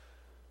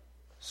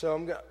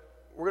We're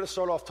going to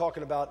start off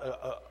talking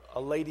about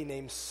a lady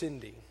named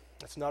Cindy.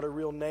 That's not her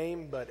real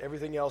name, but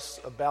everything else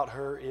about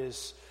her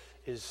is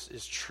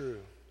true.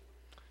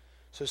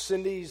 So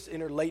Cindy's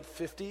in her late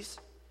 50s.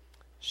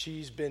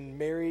 She's been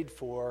married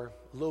for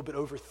a little bit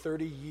over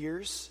 30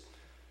 years.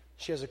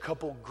 She has a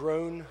couple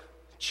grown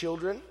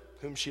children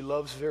whom she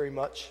loves very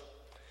much.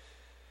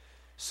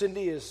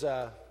 Cindy is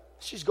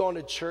she's gone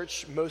to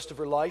church most of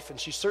her life, and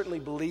she certainly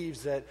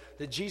believes that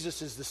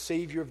Jesus is the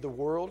Savior of the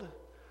world.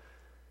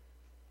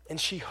 And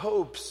she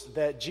hopes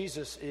that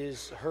Jesus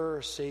is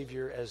her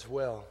Savior as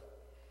well.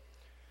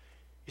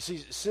 You see,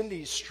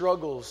 Cindy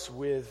struggles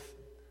with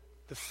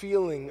the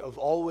feeling of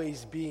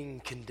always being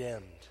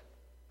condemned,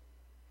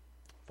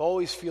 of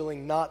always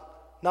feeling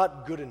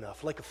not good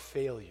enough, like a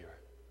failure.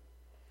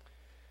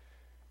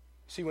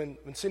 See, when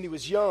Cindy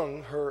was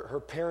young, her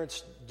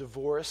parents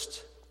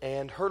divorced,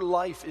 and her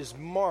life is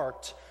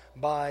marked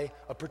by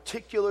a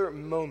particular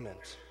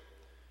moment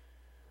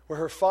where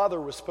her father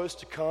was supposed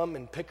to come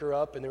and pick her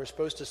up, and they were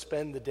supposed to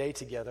spend the day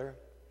together.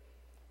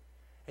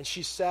 And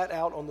she sat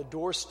out on the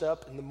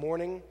doorstep in the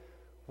morning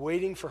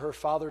waiting for her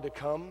father to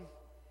come.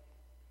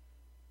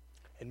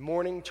 And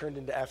morning turned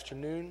into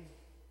afternoon,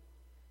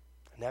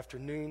 and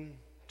afternoon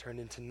turned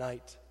into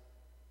night.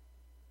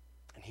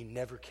 And he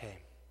never came.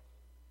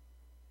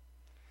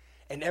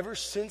 And ever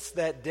since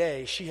that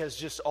day, she has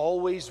just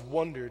always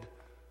wondered,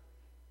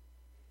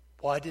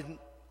 why didn't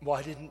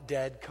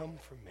Dad come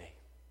for me?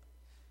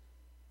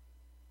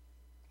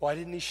 Why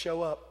didn't he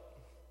show up?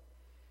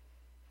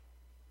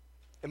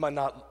 Am I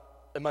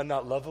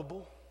not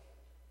lovable?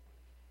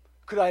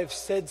 Could I have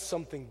said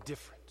something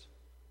different?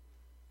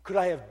 Could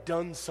I have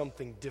done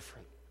something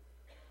different?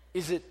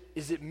 Is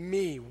it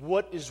me?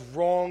 What is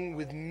wrong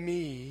with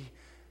me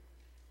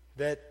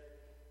that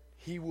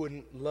he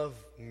wouldn't love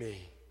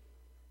me?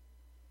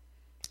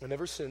 And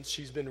ever since,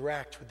 she's been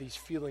racked with these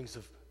feelings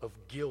of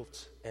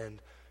guilt and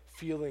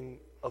feeling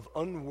of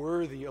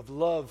unworthy of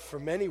love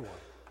from anyone,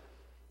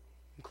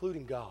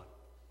 including God.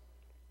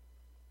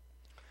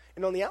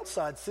 And on the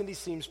outside, Cindy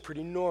seems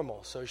pretty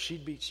normal. So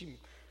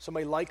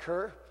somebody like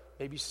her,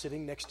 maybe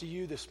sitting next to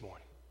you this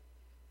morning.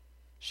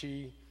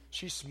 She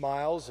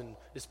smiles and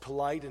is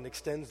polite and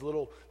extends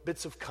little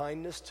bits of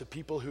kindness to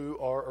people who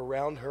are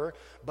around her,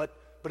 but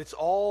it's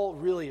all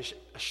really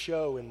a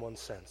show in one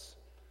sense.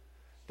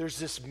 There's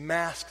this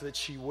mask that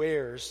she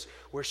wears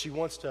where she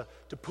wants to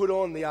put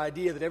on the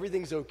idea that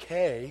everything's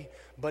okay,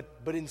 but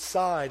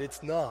inside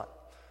it's not.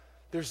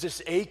 There's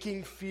this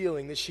aching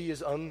feeling that she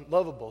is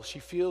unlovable. She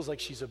feels like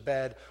she's a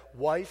bad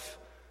wife,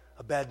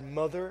 a bad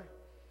mother,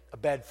 a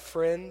bad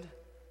friend,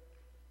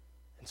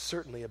 and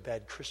certainly a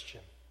bad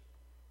Christian.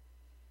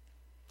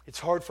 It's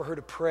hard for her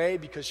to pray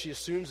because she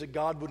assumes that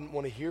God wouldn't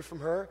want to hear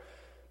from her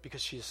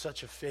because she is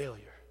such a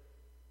failure.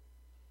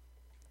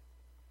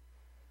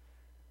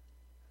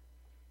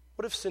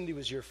 What if Cindy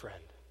was your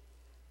friend?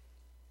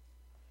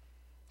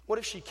 What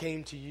if she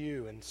came to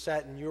you and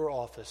sat in your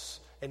office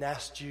and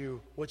asked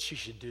you what she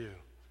should do?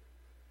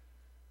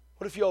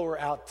 What if y'all were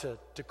out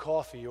to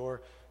coffee,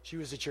 or she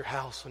was at your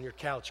house on your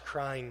couch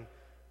crying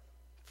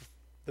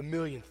the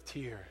millionth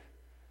tear,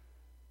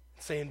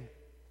 saying,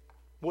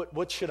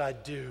 what should I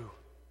do?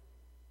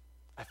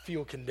 I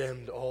feel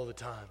condemned all the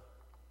time.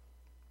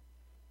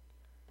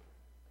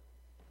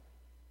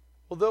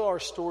 Although our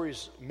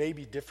stories may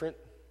be different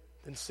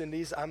than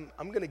Cindy's, I'm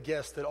going to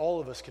guess that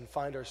all of us can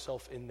find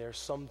ourselves in there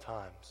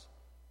sometimes.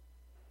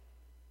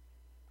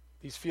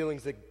 These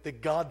feelings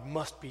that God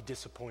must be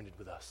disappointed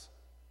with us.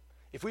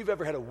 If we've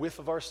ever had a whiff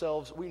of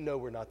ourselves, we know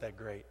we're not that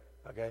great,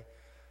 okay?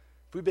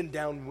 If we've been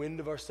downwind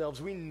of ourselves,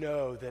 we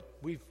know that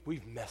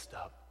we've messed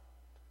up.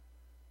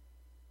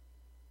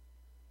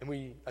 And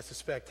we, I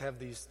suspect, have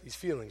these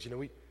feelings. You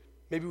know,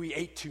 maybe we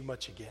ate too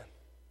much again.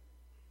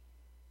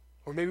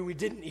 Or maybe we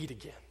didn't eat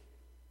again.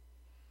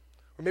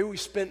 Or maybe we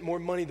spent more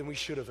money than we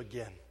should have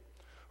again.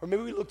 Or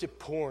maybe we looked at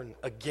porn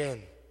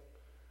again.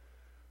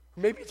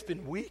 Or maybe it's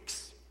been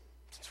weeks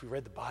since we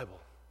read the Bible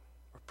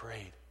or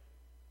prayed.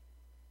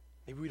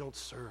 Maybe we don't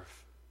serve.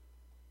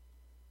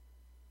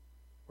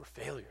 We're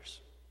failures.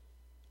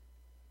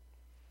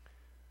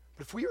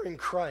 But if we are in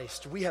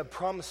Christ, we have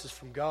promises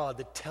from God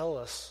that tell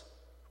us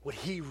what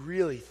he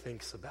really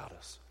thinks about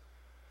us.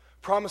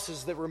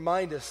 Promises that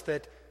remind us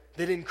that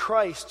in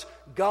Christ,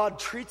 God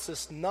treats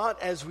us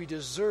not as we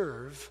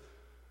deserve,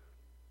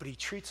 but he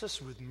treats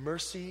us with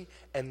mercy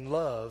and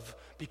love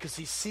because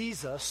he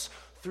sees us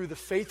through the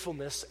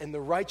faithfulness and the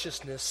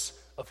righteousness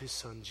of his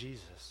Son,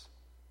 Jesus.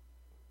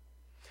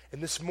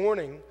 And this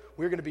morning,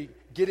 we're going to be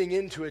getting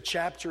into a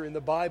chapter in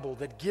the Bible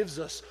that gives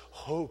us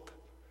hope,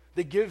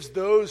 that gives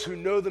those who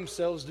know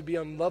themselves to be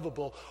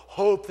unlovable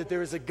hope that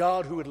there is a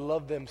God who would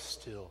love them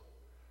still.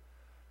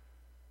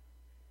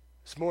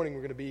 This morning, we're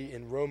going to be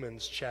in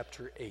Romans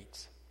chapter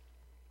 8.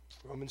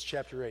 Romans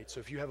chapter 8. So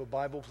if you have a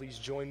Bible, please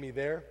join me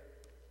there.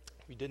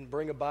 If you didn't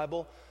bring a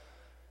Bible,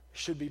 there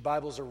should be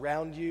Bibles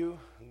around you.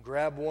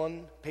 Grab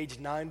one. Page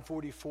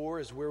 944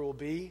 is where we'll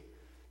be.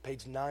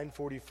 Page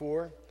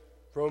 944,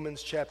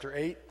 Romans chapter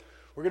 8.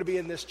 We're going to be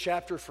in this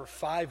chapter for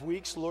 5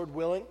 weeks, Lord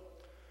willing.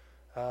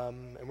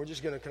 And we're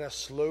just going to kind of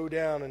slow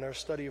down in our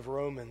study of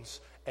Romans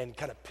and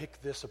kind of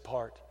pick this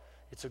apart.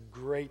 It's a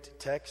great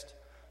text.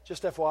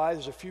 Just FYI,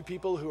 there's a few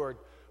people who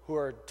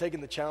are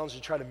taking the challenge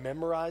to try to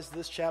memorize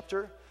this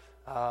chapter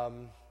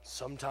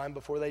sometime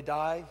before they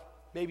die,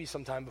 maybe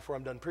sometime before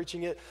I'm done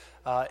preaching it.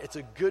 It's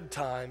a good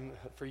time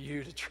for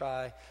you to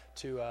try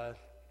to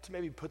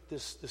maybe put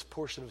this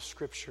portion of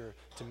Scripture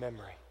to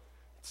memory.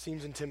 It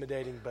seems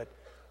intimidating, but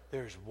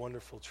there's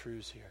wonderful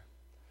truths here.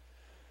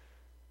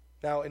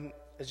 Now,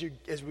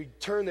 as we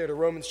turn there to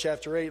Romans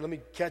chapter 8, let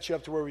me catch you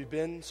up to where we've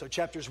been. So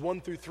chapters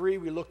 1 through 3,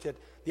 we looked at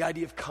the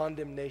idea of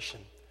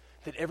condemnation,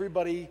 that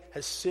everybody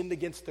has sinned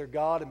against their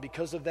God, and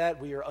because of that,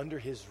 we are under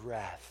his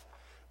wrath.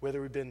 Whether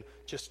we've been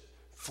just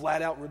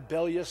flat out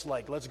rebellious,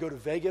 like let's go to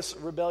Vegas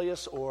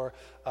rebellious, or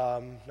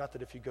not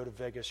that if you go to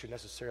Vegas you're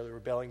necessarily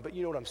rebelling, but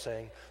you know what I'm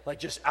saying, like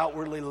just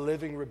outwardly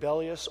living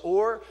rebellious,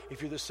 or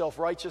if you're the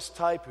self-righteous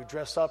type who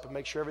dress up and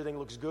make sure everything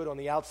looks good on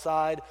the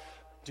outside,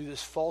 do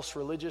this false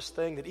religious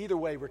thing, that either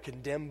way we're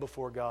condemned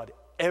before God.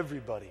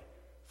 Everybody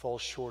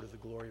falls short of the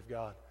glory of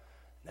God.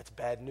 And that's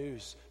bad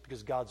news,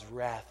 because God's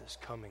wrath is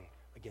coming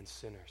against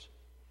sinners.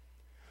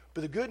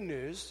 But the good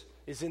news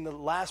is in the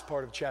last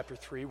part of chapter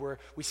 3, where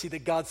we see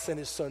that God sent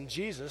his son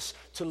Jesus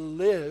to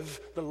live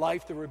the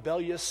life the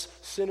rebellious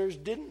sinners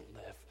didn't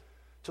live,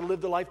 to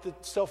live the life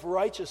that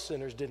self-righteous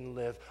sinners didn't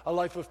live, a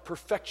life of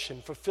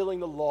perfection, fulfilling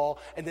the law,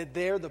 and that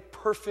there the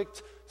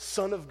perfect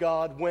Son of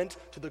God went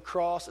to the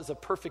cross as a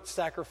perfect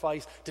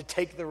sacrifice to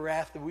take the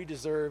wrath that we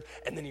deserve,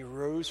 and then he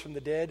rose from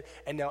the dead.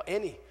 And now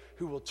any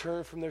who will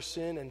turn from their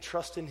sin and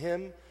trust in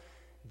him,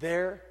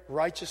 their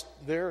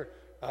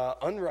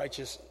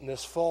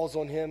unrighteousness falls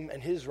on him,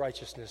 and his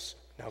righteousness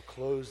now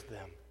clothes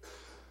them.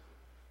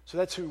 So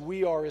that's who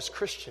we are as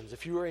Christians.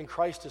 If you are in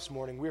Christ this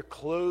morning, we're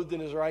clothed in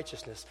his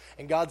righteousness.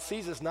 And God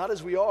sees us not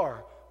as we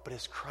are, but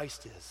as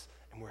Christ is.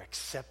 And we're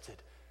accepted.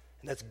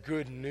 And that's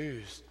good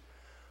news.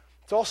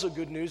 It's also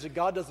good news that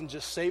God doesn't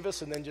just save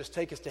us and then just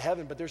take us to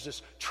heaven, but there's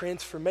this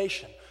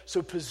transformation.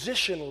 So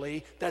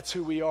positionally, that's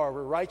who we are.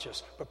 We're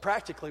righteous. But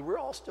practically, we're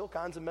all still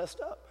kinds of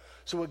messed up.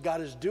 So what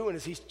God is doing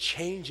is he's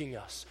changing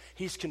us.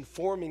 He's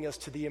conforming us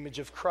to the image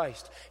of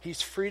Christ.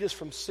 He's freed us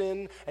from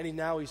sin, and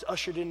he's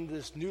ushered into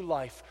this new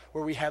life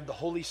where we have the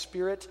Holy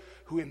Spirit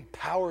who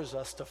empowers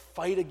us to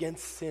fight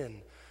against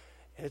sin.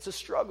 And it's a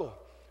struggle.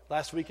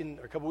 Last week,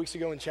 or a couple weeks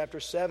ago in chapter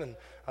 7,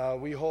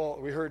 we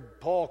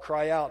heard Paul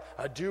cry out,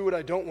 I do what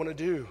I don't want to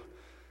do.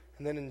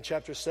 And then in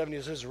chapter 7,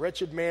 he says,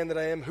 wretched man that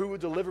I am, who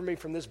would deliver me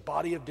from this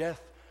body of death?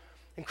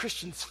 And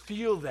Christians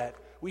feel that.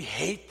 We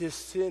hate this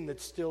sin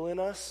that's still in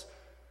us,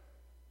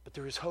 but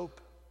there is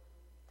hope.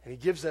 And he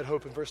gives that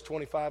hope in verse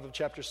 25 of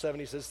chapter 7.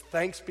 He says,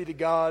 thanks be to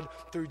God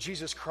through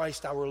Jesus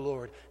Christ our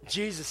Lord.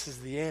 Jesus is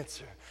the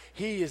answer.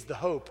 He is the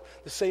hope.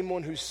 The same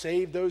one who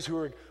saved those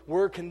who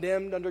were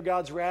condemned under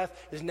God's wrath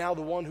is now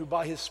the one who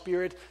by his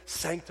Spirit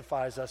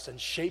sanctifies us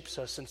and shapes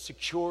us and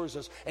secures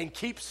us and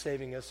keeps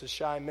saving us, as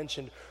Shai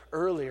mentioned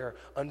earlier,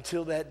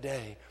 until that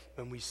day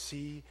when we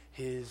see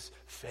his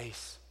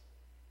face.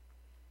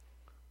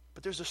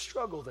 But there's a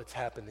struggle that's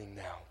happening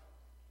now.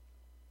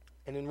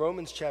 And in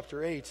Romans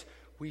chapter 8,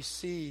 we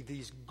see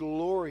these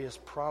glorious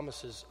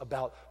promises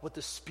about what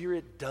the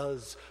Spirit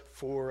does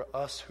for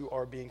us who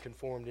are being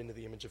conformed into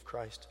the image of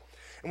Christ.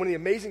 And one of the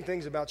amazing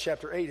things about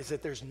chapter 8 is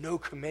that there's no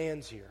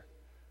commands here.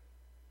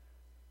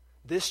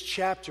 This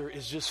chapter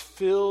is just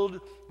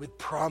filled with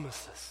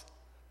promises.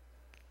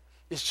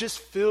 It's just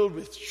filled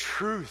with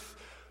truth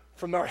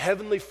from our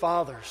Heavenly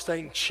Father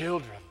saying,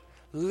 children,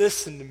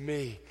 listen to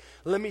me.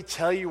 Let me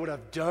tell you what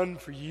I've done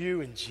for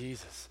you in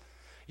Jesus.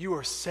 You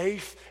are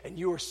safe and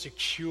you are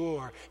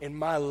secure in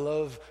my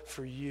love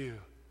for you.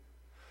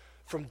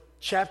 From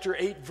chapter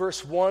 8,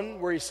 verse 1,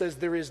 where he says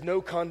there is no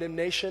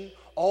condemnation,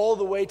 all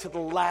the way to the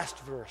last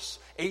verse,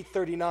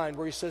 8:39,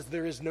 where he says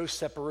there is no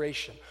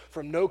separation.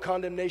 From no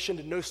condemnation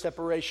to no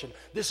separation.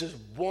 This is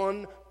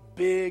one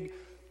big,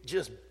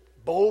 just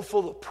bowl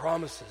full of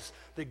promises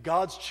that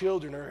God's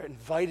children are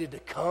invited to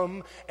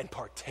come and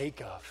partake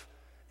of,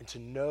 and to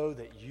know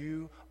that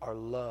you are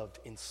loved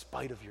in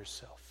spite of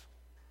yourself.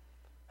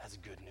 That's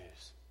good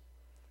news.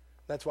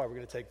 That's why we're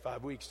going to take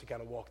 5 weeks to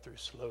kind of walk through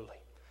slowly.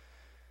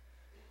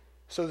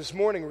 So this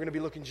morning, we're going to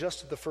be looking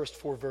just at the first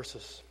 4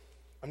 verses.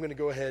 I'm going to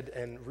go ahead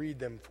and read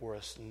them for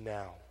us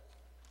now.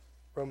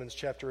 Romans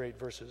chapter 8,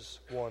 verses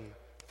 1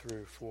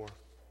 through 4.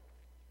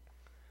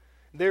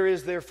 There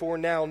is therefore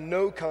now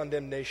no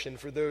condemnation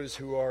for those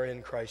who are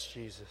in Christ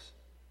Jesus.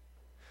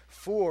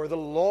 For the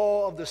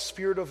law of the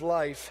Spirit of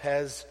life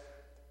has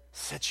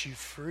set you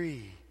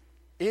free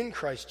in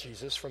Christ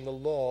Jesus from the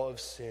law of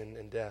sin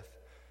and death.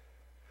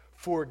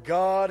 For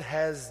God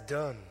has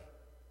done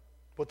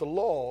what the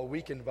law,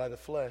 weakened by the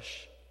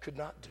flesh, could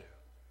not do,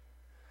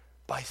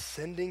 by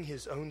sending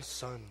his own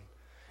Son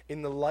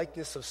in the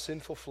likeness of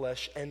sinful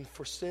flesh, and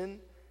for sin,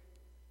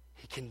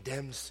 he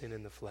condemned sin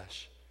in the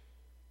flesh,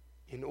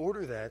 in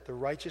order that the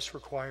righteous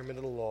requirement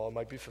of the law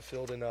might be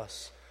fulfilled in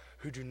us,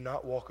 who do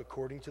not walk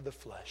according to the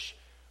flesh,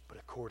 but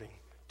according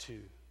to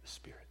the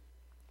Spirit.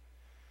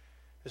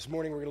 This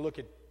morning we're going to look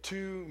at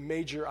 2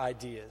 major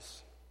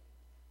ideas.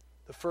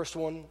 The first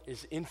one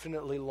is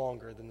infinitely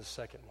longer than the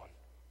second one.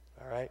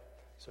 All right?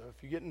 So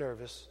if you get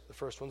nervous, the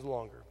first one's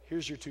longer.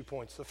 Here's your 2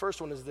 points. The first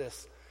one is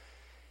this: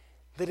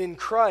 that in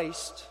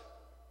Christ,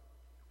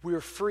 we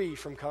are free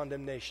from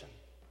condemnation.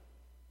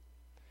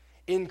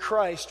 In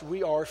Christ,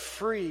 we are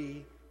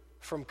free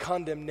from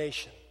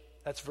condemnation.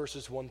 That's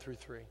verses 1 through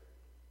 3.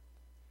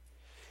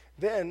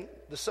 Then,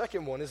 the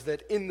second one is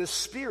that in the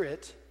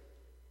Spirit,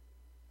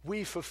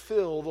 we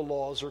fulfill the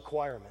law's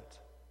requirement.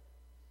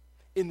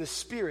 In the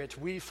Spirit,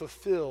 we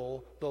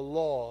fulfill the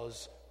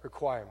law's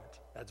requirement.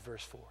 That's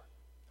verse 4.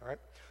 All right?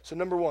 So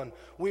number one,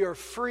 we are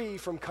free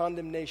from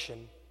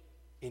condemnation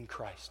in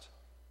Christ.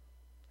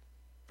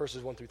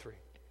 Verses 1 through 3.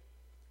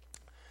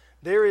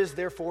 There is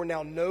therefore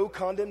now no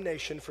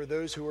condemnation for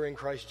those who are in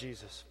Christ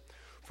Jesus.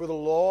 For the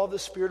law of the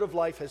Spirit of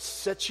life has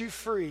set you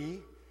free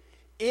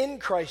in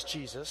Christ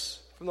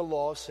Jesus from the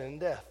law of sin and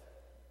death.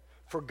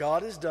 For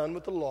God has done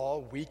what the law,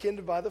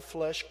 weakened by the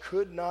flesh,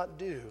 could not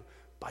do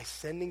by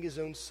sending his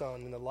own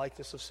Son in the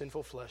likeness of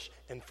sinful flesh,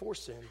 and for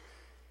sin,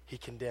 he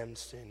condemned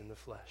sin in the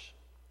flesh.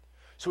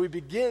 So he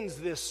begins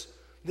this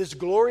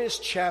glorious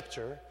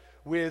chapter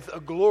with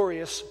a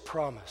glorious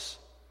promise.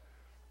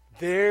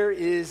 There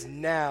is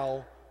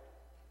now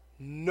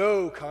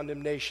no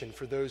condemnation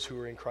for those who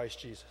are in Christ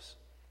Jesus.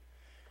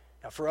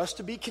 Now, for us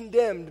to be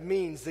condemned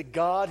means that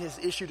God has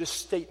issued a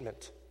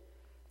statement,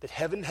 that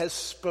heaven has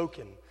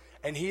spoken,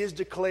 and he has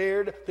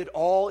declared that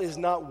all is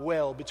not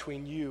well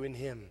between you and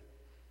him,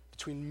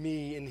 between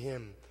me and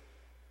him.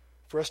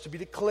 For us to be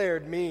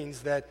declared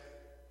means that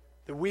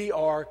we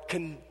are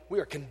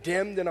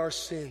condemned in our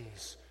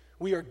sins.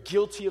 We are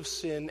guilty of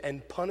sin,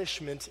 and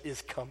punishment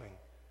is coming.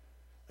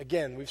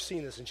 Again, we've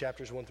seen this in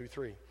chapters 1 through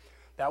 3.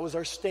 That was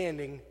our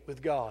standing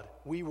with God.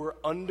 We were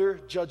under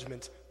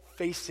judgment,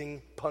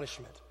 facing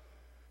punishment.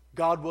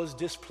 God was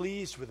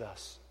displeased with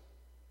us.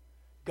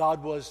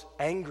 God was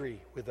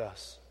angry with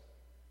us.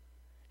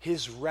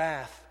 His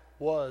wrath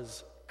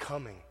was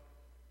coming.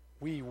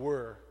 We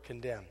were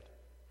condemned.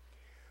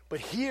 But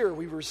here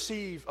we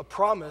receive a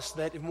promise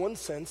that in one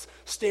sense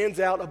stands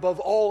out above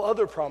all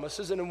other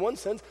promises, and in one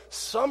sense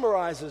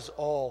summarizes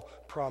all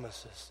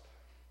promises.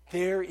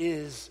 There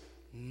is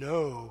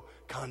no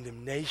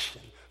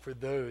condemnation for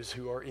those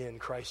who are in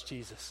Christ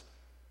Jesus.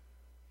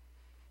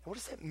 Now, what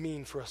does that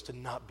mean for us to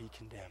not be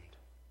condemned?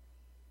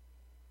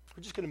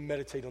 We're just going to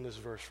meditate on this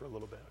verse for a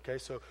little bit, okay?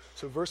 So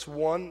verse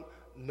 1,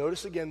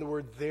 notice again the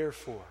word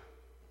therefore.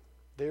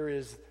 There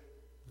is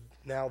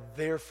now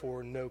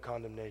therefore no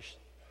condemnation.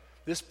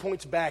 This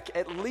points back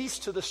at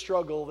least to the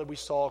struggle that we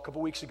saw a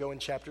couple weeks ago in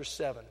chapter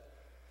 7.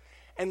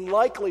 And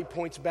likely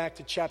points back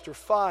to chapter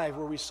 5,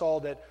 where we saw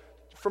that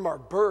from our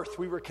birth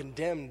we were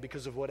condemned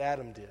because of what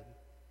Adam did.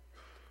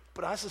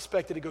 But I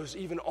suspect that it goes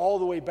even all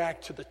the way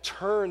back to the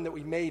turn that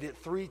we made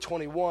at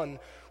 3:21,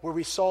 where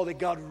we saw that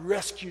God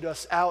rescued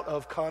us out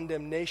of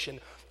condemnation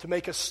to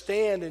make us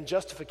stand in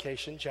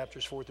justification,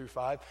 chapters 4 through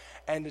 5,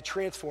 and to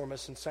transform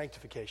us in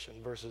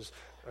sanctification,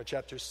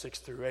 chapters 6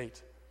 through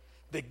 8.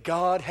 That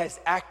God has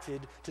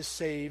acted to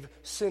save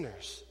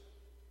sinners.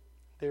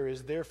 There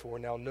is therefore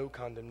now no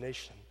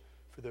condemnation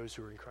for those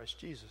who are in Christ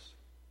Jesus.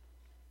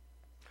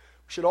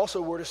 We should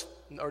also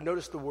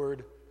notice the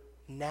word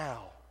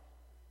now.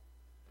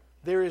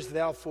 There is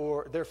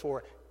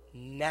therefore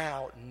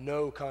now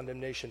no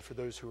condemnation for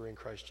those who are in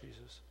Christ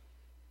Jesus.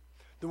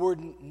 The word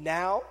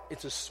now,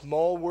 it's a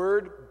small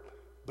word,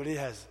 but it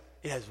has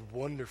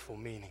wonderful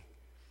meaning.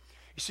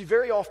 You see,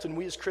 very often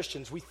we as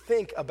Christians, we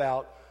think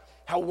about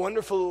how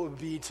wonderful it would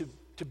be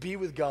to be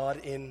with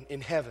God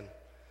in heaven.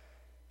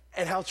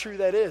 And how true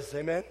that is,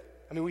 amen?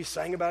 I mean, we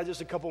sang about it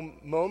just a couple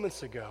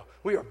moments ago.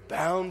 We are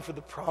bound for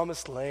the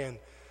promised land.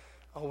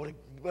 Oh,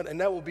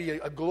 and that will be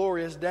a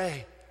glorious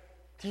day.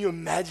 Can you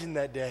imagine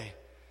that day?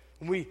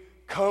 When we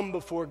come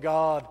before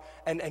God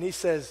and he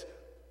says,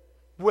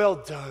 well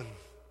done,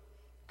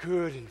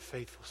 good and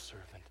faithful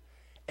servant.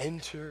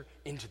 Enter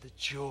into the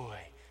joy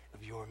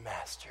of your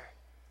master.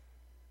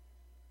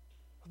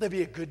 Will that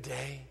be a good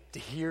day to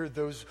hear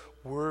those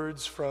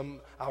words from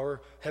our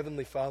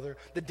Heavenly Father?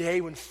 The day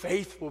when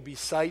faith will be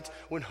sight,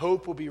 when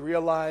hope will be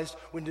realized,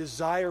 when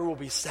desire will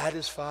be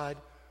satisfied.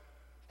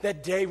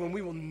 That day when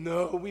we will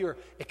know we are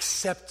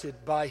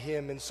accepted by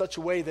him in such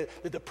a way that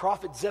the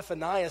prophet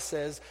Zephaniah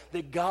says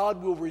that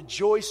God will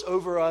rejoice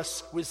over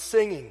us with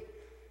singing.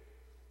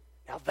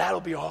 Now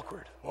that'll be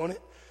awkward, won't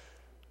it?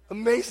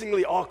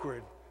 Amazingly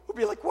awkward. We'll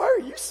be like, why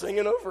are you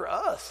singing over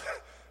us?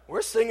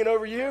 We're singing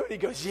over you. And he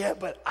goes, yeah,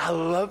 but I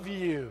love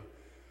you.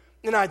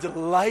 And I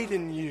delight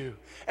in you.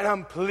 And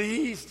I'm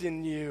pleased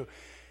in you.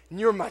 And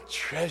you're my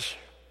treasure.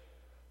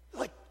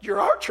 Like, you're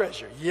our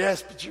treasure.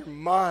 Yes, but you're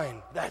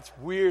mine. That's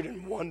weird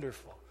and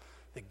wonderful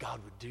that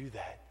God would do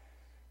that.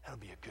 That'll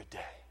be a good day.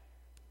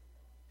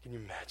 Can you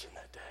imagine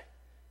that day?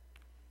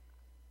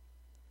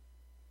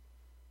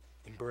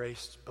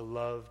 Embraced,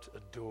 beloved,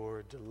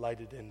 adored,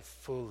 delighted in,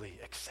 fully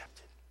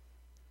accepted.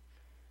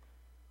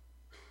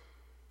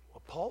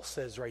 What Paul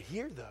says right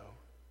here, though,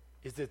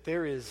 is that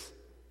there is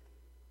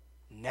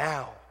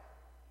now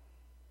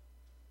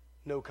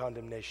no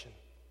condemnation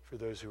for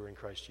those who are in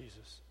Christ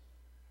Jesus.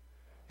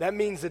 That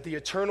means that the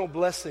eternal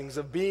blessings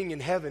of being in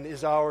heaven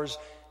is ours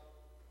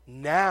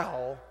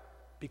now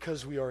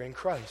because we are in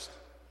Christ.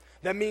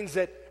 That means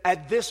that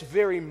at this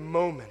very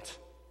moment,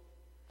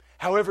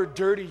 however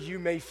dirty you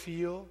may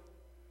feel,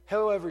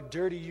 however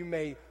dirty you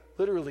may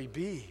literally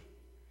be,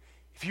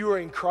 if you are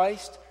in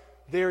Christ,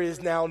 there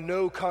is now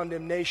no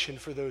condemnation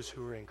for those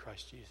who are in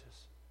Christ Jesus.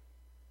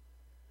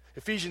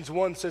 Ephesians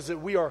 1 says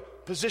that we are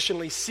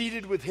positionally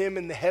seated with him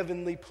in the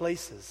heavenly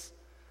places.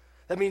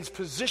 That means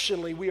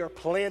positionally we are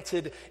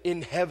planted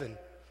in heaven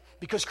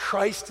because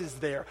Christ is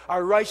there.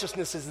 Our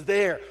righteousness is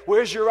there.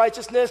 Where's your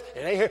righteousness?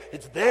 It ain't here.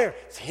 It's there.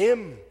 It's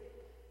him.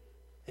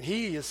 And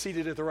he is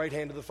seated at the right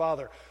hand of the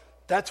Father.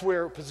 That's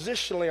where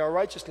positionally our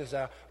righteousness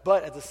is.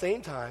 But at the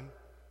same time,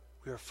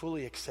 we are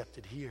fully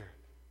accepted here.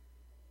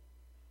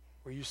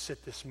 Where you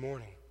sit this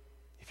morning,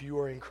 if you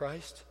are in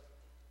Christ,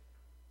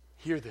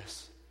 hear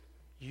this.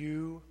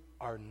 You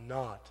are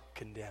not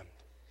condemned.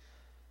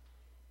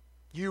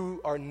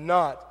 You are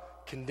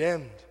not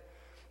condemned.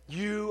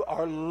 You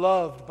are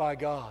loved by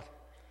God.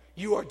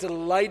 You are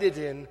delighted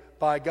in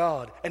by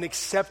God and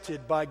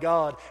accepted by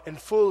God and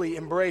fully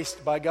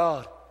embraced by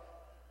God.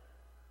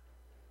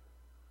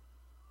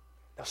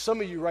 Now,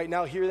 some of you right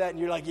now hear that and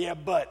you're like, yeah,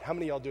 but. How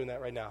many of y'all doing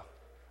that right now?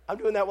 I'm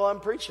doing that while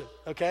I'm preaching,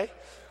 okay?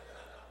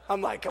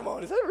 I'm like, come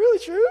on, is that really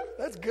true?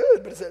 That's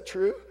good, but is that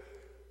true?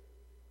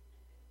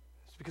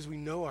 It's because we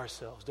know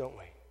ourselves, don't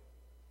we?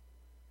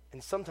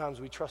 And sometimes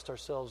we trust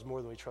ourselves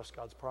more than we trust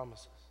God's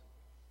promises.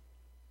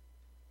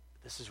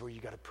 This is where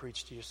you got to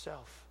preach to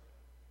yourself.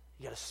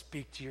 You got to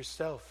speak to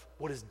yourself.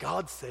 What does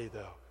God say,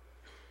 though?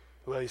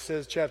 Well, he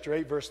says, chapter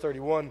 8, verse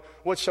 31,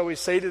 what shall we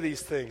say to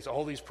these things?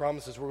 All these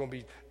promises we're going to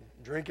be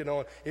drinking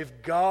on.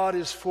 If God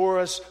is for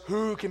us,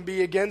 who can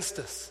be against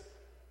us?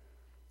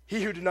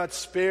 He who did not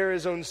spare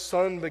his own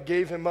son, but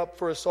gave him up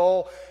for us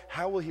all,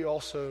 how will he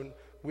also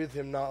with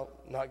him not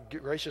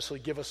graciously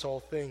give us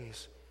all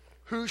things?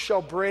 Who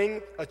shall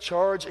bring a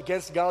charge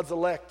against God's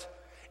elect?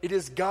 It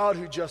is God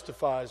who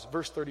justifies.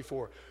 Verse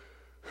 34.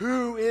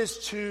 Who is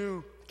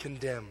to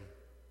condemn?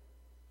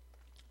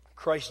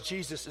 Christ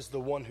Jesus is the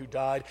one who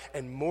died,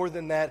 and more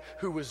than that,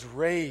 who was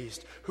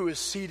raised, who is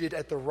seated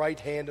at the right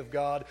hand of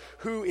God,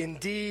 who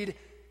indeed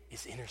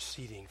is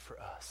interceding for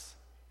us.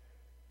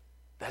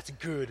 That's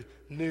good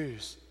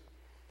news.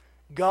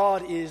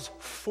 God is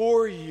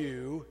for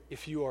you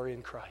if you are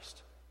in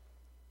Christ.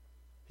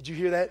 Did you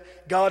hear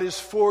that? God is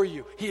for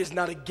you. He is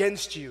not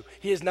against you.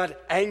 He is not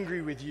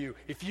angry with you.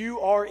 If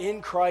you are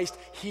in Christ,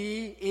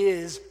 he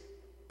is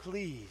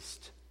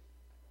pleased.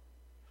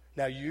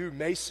 Now, you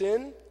may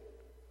sin,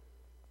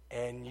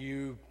 and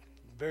you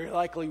very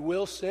likely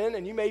will sin,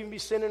 and you may even be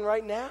sinning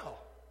right now.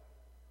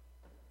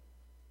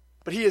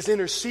 But he is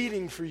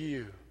interceding for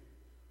you.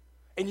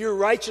 And your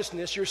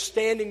righteousness, your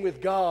standing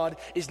with God,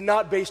 is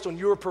not based on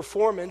your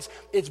performance.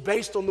 It's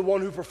based on the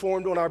one who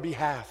performed on our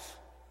behalf.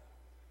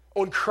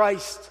 On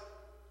Christ.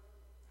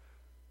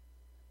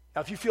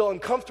 Now, if you feel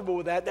uncomfortable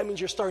with that, that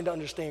means you're starting to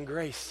understand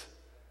grace.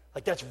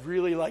 Like, that's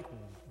really,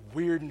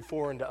 weird and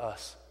foreign to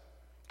us.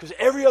 Because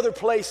every other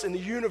place in the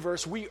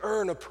universe, we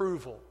earn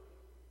approval.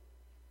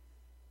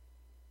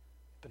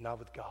 But not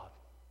with God.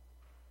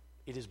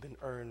 It has been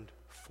earned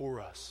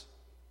for us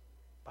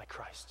by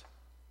Christ.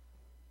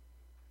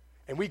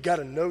 And we got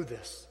to know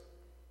this.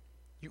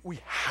 We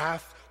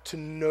have to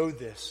know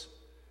this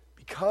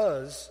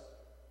because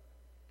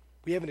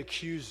we have an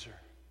accuser.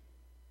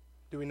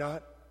 Do we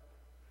not?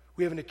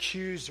 We have an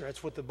accuser.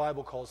 That's what the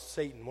Bible calls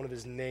Satan, one of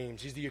his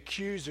names. He's the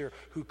accuser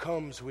who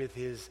comes with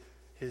his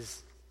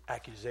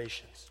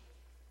accusations.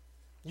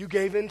 You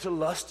gave in to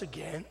lust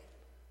again.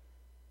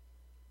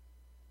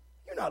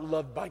 You're not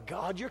loved by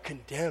God. You're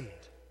condemned.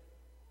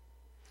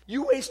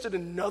 You wasted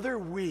another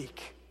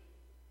week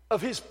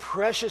of his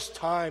precious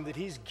time that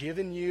he's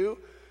given you,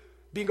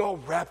 being all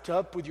wrapped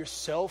up with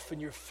yourself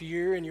and your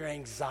fear and your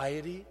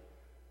anxiety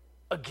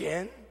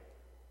again.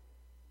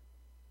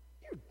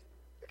 You're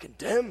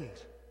condemned.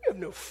 You have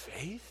no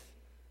faith.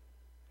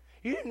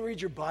 You didn't read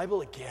your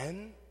Bible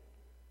again.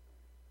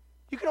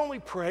 You can only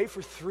pray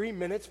for 3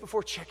 minutes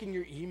before checking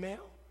your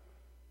email.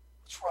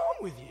 What's wrong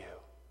with you?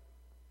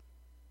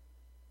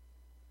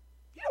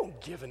 You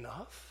don't give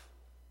enough.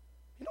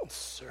 You don't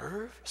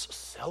serve. You're so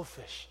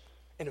selfish.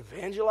 And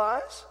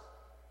evangelize?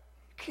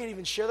 You can't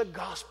even share the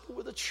gospel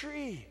with a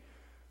tree.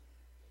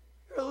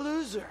 You're a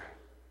loser.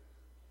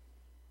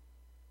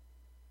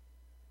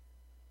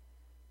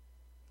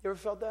 You ever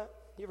felt that?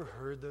 You ever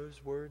heard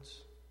those words?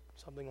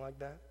 Something like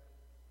that?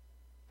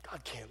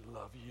 God can't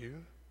love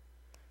you.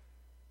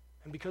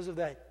 And because of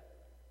that,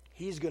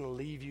 he's going to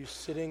leave you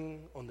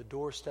sitting on the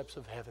doorsteps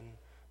of heaven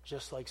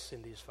just like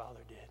Cindy's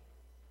father did.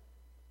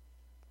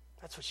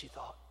 That's what she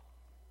thought.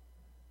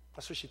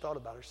 That's what she thought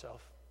about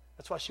herself.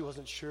 That's why she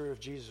wasn't sure if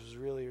Jesus was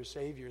really her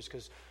Savior, is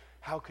because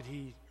how could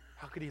he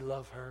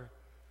love her?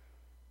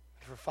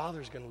 If her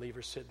father's going to leave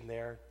her sitting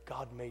there,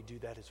 God may do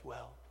that as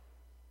well.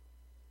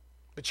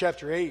 But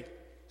chapter 8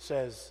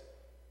 says,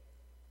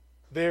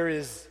 there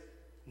is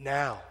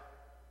now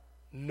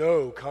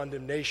no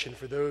condemnation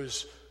for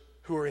those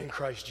who are in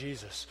Christ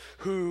Jesus.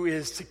 Who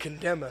is to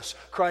condemn us?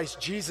 Christ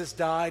Jesus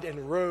died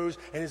and rose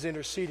and is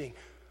interceding.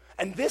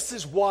 And this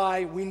is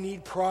why we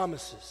need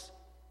promises.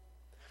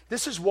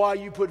 This is why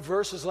you put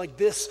verses like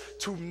this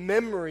to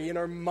memory in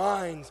our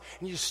minds,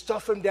 and you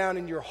stuff them down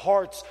in your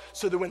hearts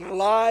so that when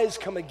lies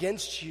come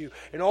against you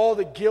and all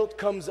the guilt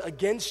comes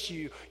against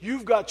you,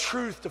 you've got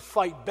truth to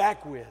fight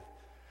back with.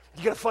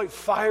 You got to fight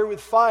fire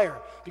with fire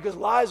because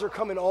lies are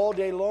coming all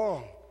day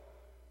long.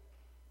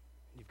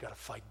 You've got to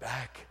fight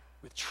back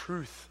with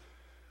truth,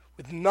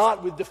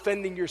 not with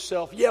defending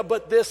yourself. Yeah,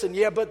 but this and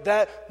yeah, but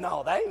that.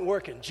 No, that ain't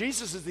working.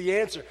 Jesus is the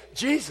answer.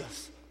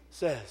 Jesus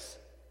says.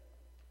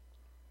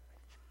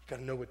 Got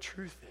to know what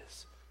truth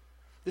is.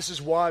 This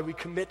is why we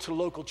commit to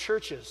local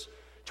churches,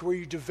 to where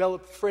you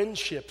develop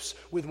friendships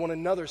with one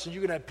another so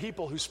you can have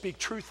people who speak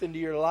truth into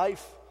your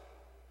life,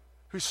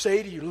 who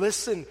say to you,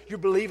 listen, you're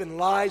believing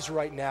lies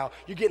right now.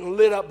 You're getting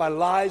lit up by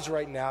lies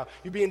right now.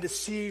 You're being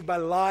deceived by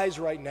lies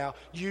right now.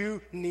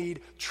 You need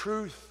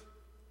truth.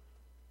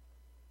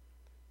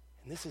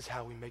 And this is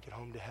how we make it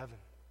home to heaven.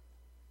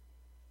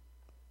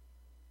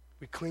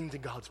 We cling to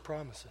God's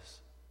promises.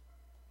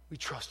 We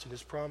trust in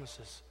his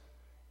promises.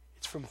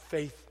 It's from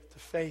faith to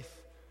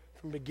faith,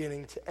 from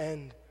beginning to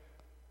end.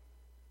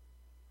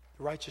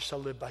 The righteous shall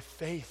live by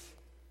faith.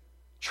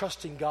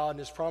 Trusting God and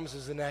his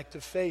promises is an act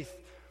of faith.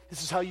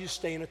 This is how you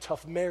stay in a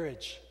tough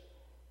marriage.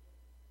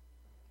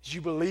 As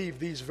you believe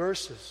these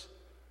verses.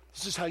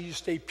 This is how you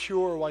stay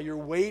pure while you're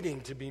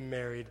waiting to be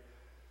married.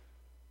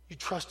 You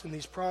trust in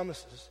these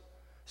promises.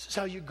 This is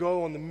how you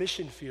go on the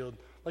mission field,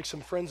 like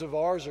some friends of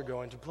ours are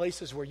going, to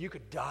places where you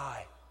could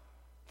die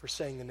for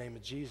saying the name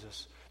of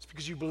Jesus. It's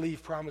because you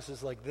believe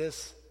promises like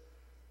this.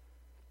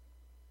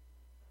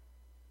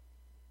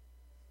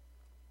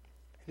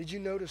 Did you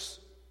notice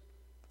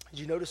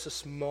the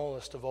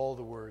smallest of all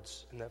the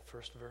words in that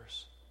first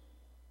verse?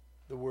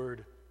 The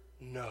word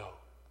no.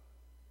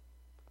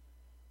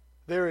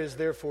 There is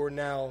therefore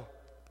now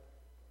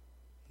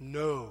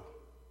no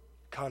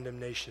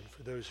condemnation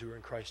for those who are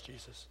in Christ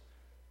Jesus.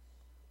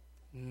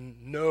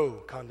 No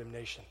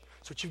condemnation.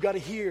 So what you've got to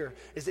hear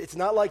is it's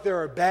not like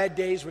there are bad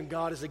days when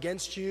God is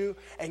against you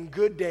and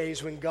good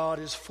days when God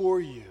is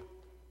for you.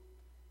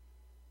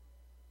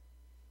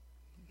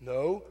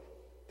 No,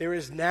 there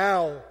is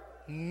now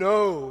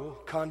no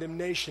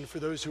condemnation for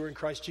those who are in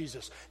Christ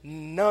Jesus.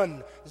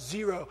 None,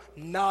 zero,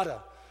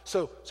 nada.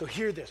 So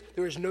hear this.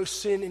 There is no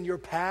sin in your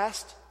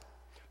past.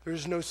 There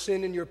is no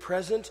sin in your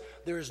present.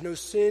 There is no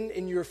sin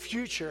in your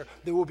future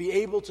that will be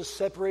able to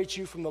separate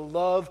you from the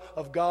love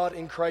of God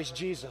in Christ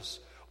Jesus.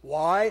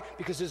 Why?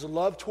 Because his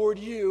love toward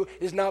you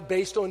is not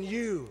based on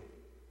you.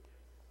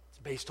 It's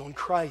based on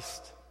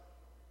Christ.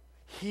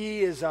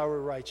 He is our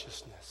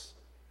righteousness.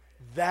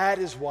 That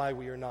is why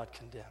we are not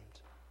condemned.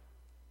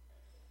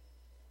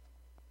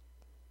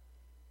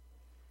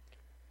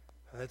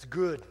 Now, that's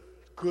good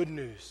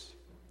news.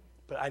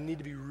 But I need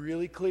to be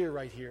really clear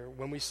right here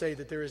when we say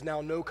that there is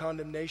now no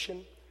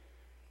condemnation,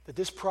 that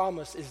this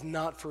promise is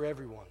not for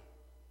everyone.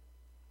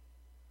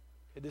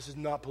 This is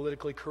not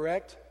politically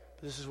correct.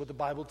 This is what the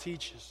Bible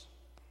teaches.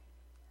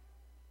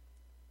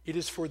 It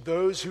is for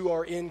those who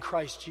are in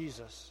Christ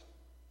Jesus.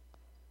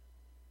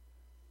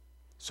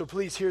 So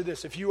please hear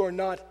this. If you are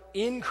not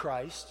in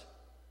Christ,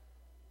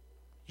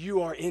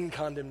 you are in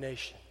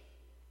condemnation.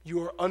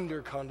 You are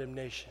under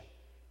condemnation.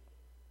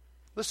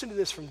 Listen to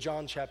this from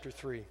John chapter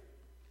 3.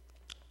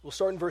 We'll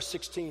start in verse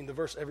 16, the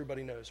verse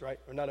everybody knows, right?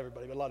 Or not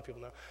everybody, but a lot of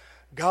people know.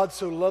 God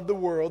so loved the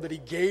world that he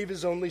gave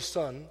his only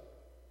Son,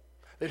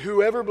 that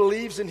whoever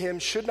believes in him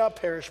should not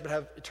perish but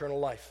have eternal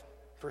life.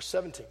 Verse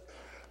 17.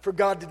 For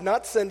God did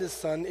not send his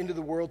Son into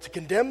the world to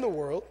condemn the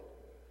world,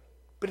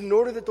 but in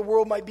order that the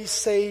world might be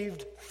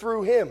saved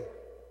through him.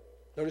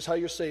 Notice how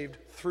you're saved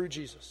through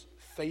Jesus.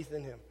 Faith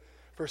in him.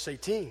 Verse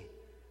 18.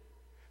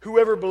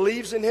 Whoever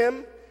believes in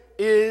him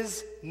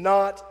is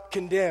not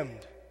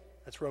condemned.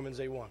 That's Romans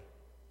 8:1.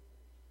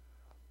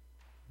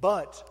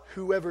 But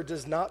whoever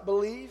does not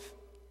believe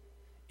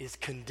is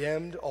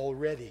condemned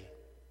already.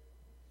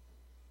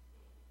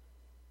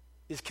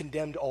 Is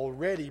condemned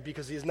already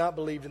because he has not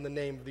believed in the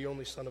name of the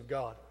only Son of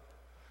God.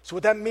 So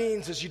what that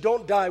means is you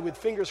don't die with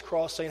fingers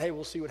crossed saying, hey,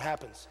 we'll see what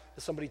happens.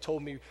 As somebody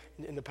told me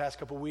in the past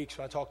couple of weeks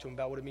when I talked to him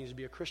about what it means to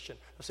be a Christian.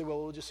 I say,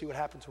 well, we'll just see what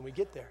happens when we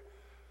get there.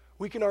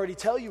 We can already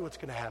tell you what's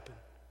going to happen.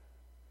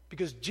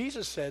 Because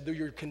Jesus said that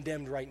you're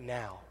condemned right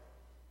now.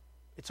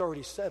 It's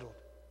already settled.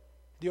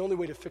 The only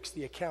way to fix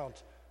the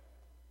account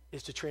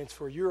is to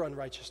transfer your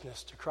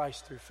unrighteousness to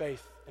Christ through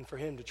faith and for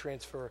him to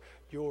transfer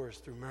yours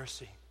through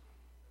mercy.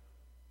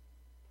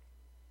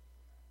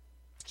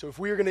 So if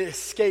we are going to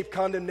escape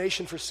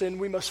condemnation for sin,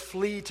 we must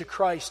flee to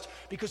Christ,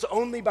 because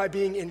only by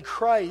being in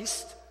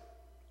Christ,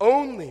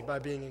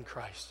 does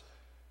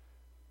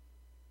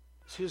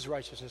his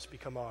righteousness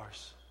become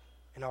ours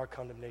and our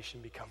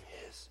condemnation become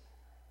his.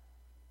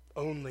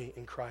 Only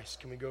in Christ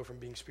can we go from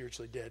being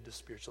spiritually dead to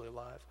spiritually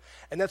alive.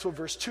 And that's what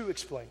verse 2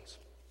 explains.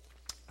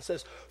 It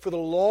says, for the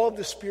law of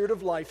the Spirit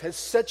of life has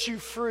set you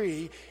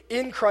free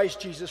in Christ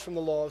Jesus from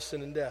the law of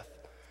sin and death.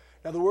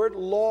 Now the word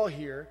law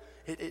here,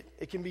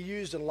 it can be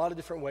used in a lot of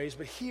different ways,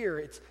 but here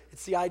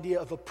it's the idea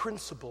of a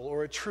principle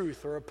or a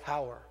truth or a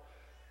power.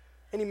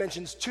 And he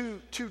mentions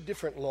two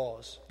different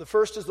laws. The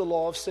first is the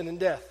law of sin and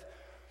death.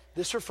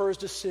 This refers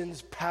to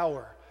sin's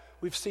power.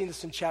 We've seen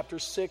this in chapter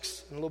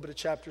 6 and a little bit of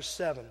chapter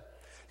 7,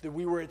 that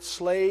we were its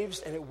slaves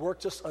and it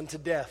worked us unto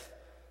death.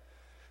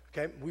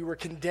 Okay? We were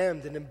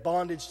condemned and in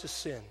bondage to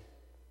sin.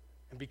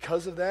 And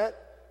because of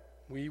that,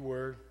 we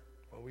were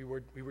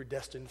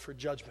destined for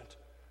judgment.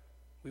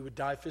 We would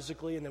die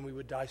physically and then we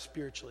would die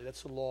spiritually.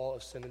 That's the law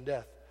of sin and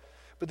death.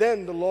 But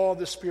then the law of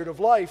the Spirit of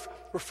life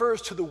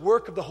refers to the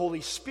work of the Holy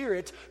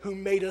Spirit who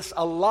made us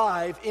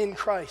alive in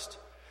Christ.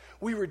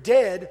 We were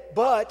dead,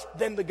 but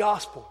then the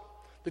gospel,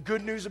 the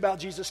good news about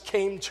Jesus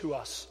came to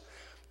us,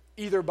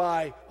 either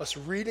by us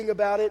reading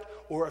about it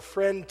or a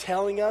friend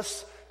telling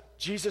us,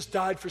 Jesus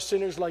died for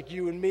sinners like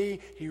you and me.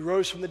 He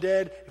rose from the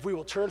dead. If we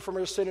will turn from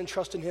our sin and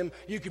trust in him,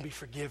 you can be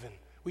forgiven.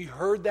 We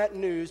heard that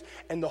news,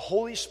 and the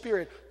Holy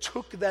Spirit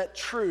took that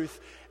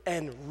truth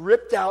and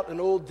ripped out an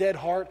old dead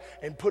heart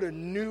and put a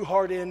new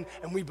heart in,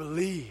 and we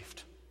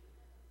believed.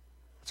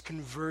 It's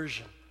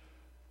conversion.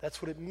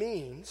 That's what it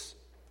means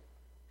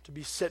to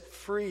be set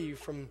free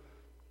from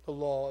the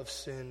law of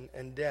sin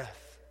and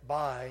death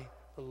by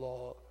the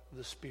law of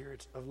the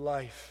Spirit of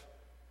life.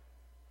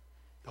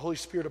 The Holy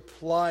Spirit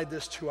applied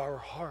this to our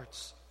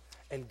hearts,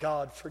 and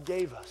God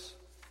forgave us.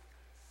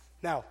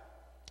 Now,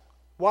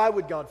 why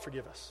would God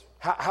forgive us?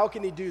 How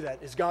can he do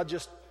that? Is God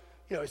just,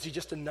 is he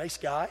just a nice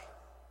guy?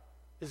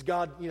 Is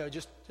God,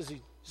 does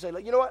he say,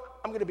 like, you know what?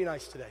 I'm going to be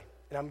nice today,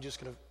 and I'm just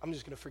going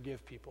to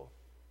forgive people.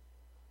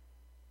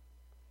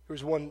 There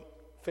was one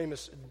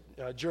famous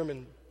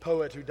German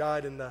poet who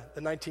died in the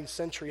 19th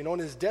century, and on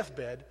his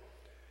deathbed,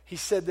 he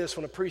said this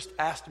when a priest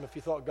asked him if he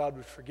thought God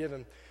would forgive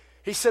him.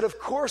 He said, "Of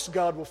course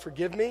God will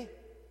forgive me.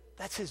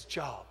 That's his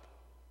job."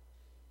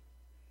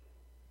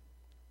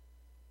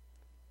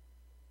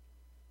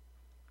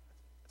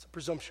 It's a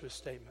presumptuous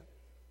statement.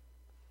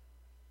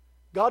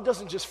 God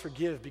doesn't just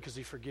forgive because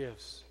he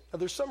forgives. Now,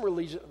 there's some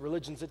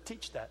religions that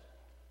teach that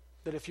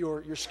if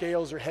your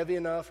scales are heavy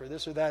enough or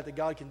this or that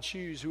God can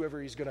choose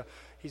whoever he's gonna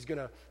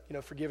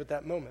forgive at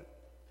that moment.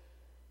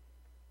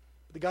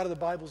 But the God of the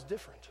Bible is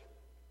different.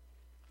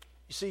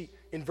 You see,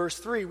 in verse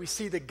 3, we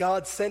see that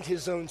God sent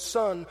his own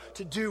son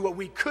to do what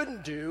we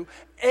couldn't do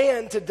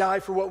and to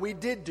die for what we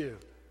did do.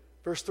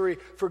 Verse 3,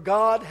 "For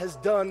God has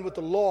done what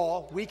the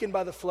law, weakened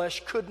by the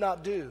flesh, could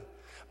not do.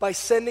 By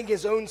sending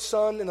his own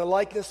son in the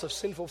likeness of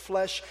sinful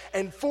flesh,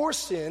 and for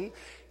sin,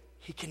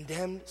 he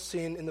condemned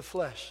sin in the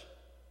flesh."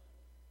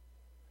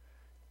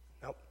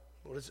 Now,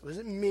 what does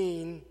it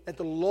mean that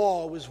the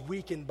law was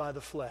weakened by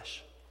the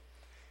flesh?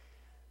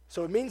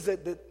 So it means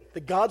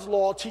that God's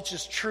law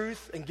teaches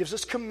truth and gives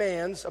us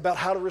commands about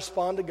how to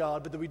respond to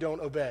God, but that we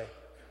don't obey.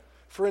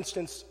 For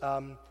instance,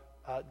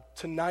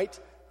 tonight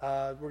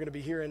we're going to be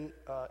here in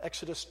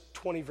Exodus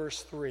 20,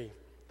 verse 3,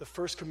 the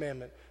first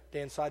commandment.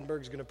 Dan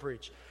Seidenberg is going to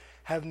preach.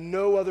 "Have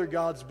no other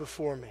gods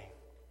before me."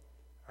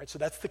 All right, so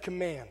that's the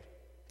command.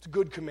 It's a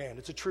good command.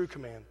 It's a true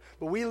command.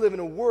 But we live in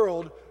a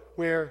world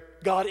where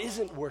God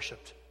isn't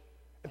worshipped,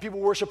 and people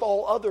worship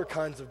all other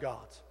kinds of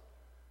gods.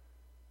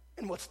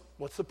 And what's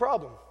the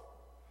problem?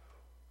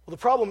 Well, the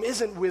problem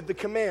isn't with the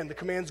command. The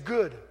command's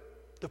good.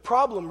 The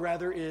problem,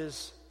 rather,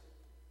 it's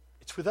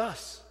with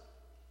us.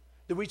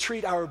 That we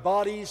treat our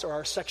bodies or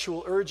our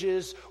sexual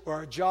urges or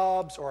our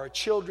jobs or our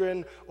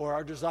children or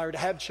our desire to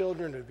have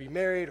children or to be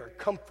married or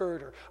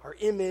comfort or our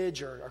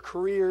image or our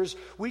careers.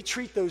 We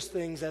treat those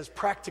things as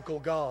practical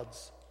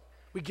gods.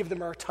 We give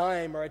them our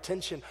time, our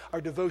attention,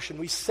 our devotion.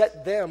 We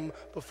set them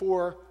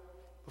before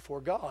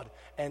God,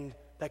 and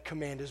that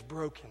command is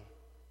broken.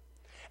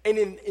 And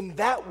in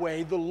that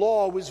way, the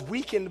law was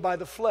weakened by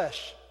the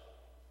flesh.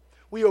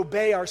 We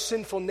obey our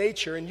sinful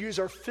nature and use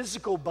our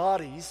physical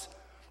bodies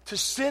to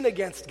sin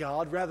against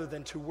God rather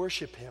than to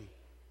worship him.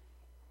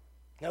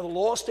 Now, the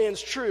law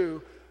stands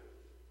true,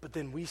 but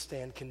then we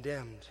stand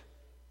condemned.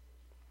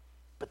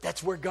 But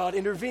that's where God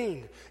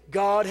intervened.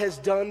 God has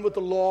done what the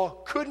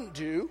law couldn't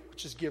do,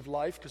 which is give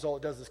life, because all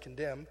it does is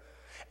condemn,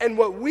 and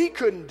what we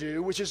couldn't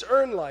do, which is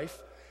earn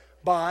life,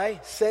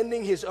 by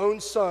sending his own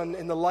son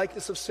in the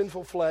likeness of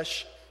sinful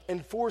flesh,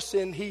 and for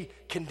sin, he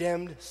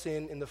condemned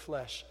sin in the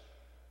flesh.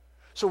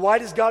 So why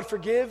does God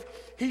forgive?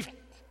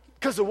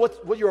 Because of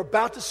what you're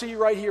about to see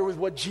right here with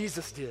what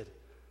Jesus did.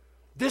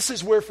 This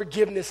is where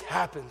forgiveness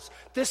happens.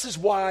 This is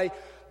why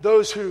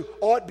those who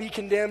ought be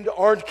condemned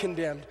aren't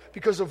condemned,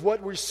 because of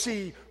what we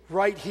see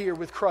right here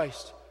with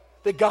Christ.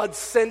 That God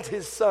sent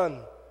his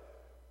son.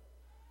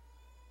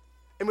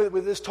 And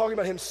with this talking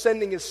about him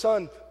sending his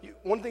son,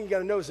 one thing you got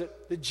to know is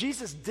that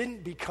Jesus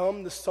didn't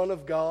become the Son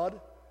of God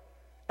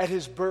at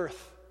his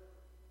birth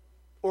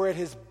or at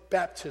his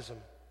baptism.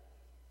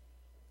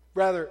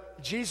 Rather,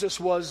 Jesus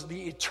was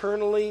the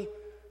eternally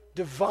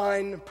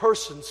divine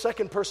person,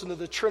 second person of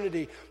the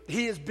Trinity.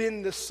 He has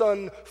been the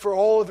Son for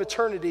all of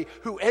eternity,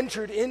 who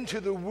entered into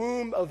the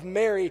womb of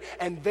Mary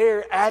and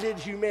there added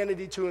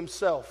humanity to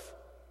himself.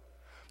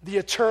 The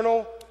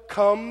eternal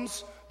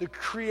comes, the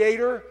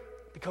creator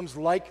becomes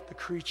like the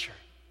creature.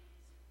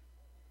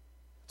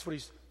 That's what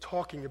he's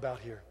talking about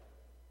here.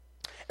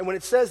 And when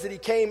it says that he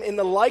came in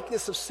the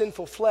likeness of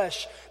sinful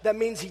flesh, that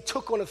means he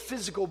took on a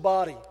physical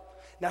body.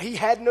 Now, he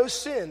had no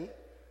sin,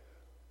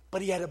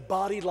 but he had a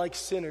body like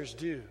sinners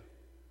do.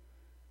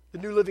 The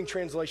New Living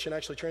Translation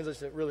actually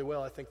translates it really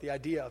well, I think, the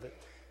idea of it.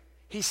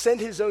 He sent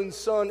his own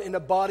son in a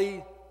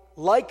body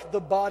like the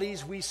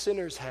bodies we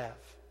sinners have.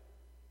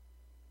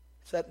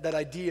 It's that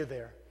idea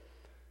there.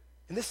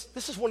 And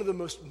this is one of the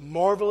most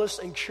marvelous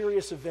and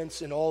curious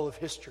events in all of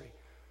history.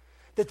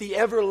 That the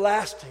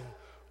everlasting,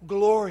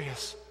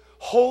 glorious,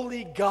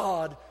 holy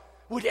God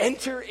would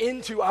enter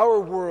into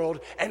our world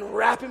and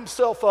wrap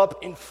himself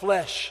up in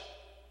flesh.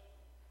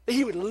 That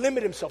he would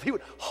limit himself. He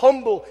would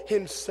humble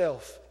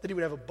himself. That he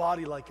would have a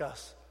body like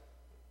us.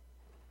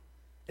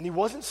 And he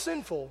wasn't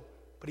sinful,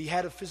 but he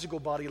had a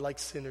physical body like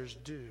sinners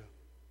do.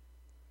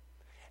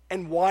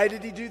 And why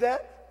did he do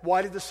that?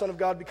 Why did the Son of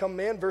God become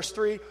man? Verse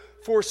 3,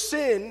 for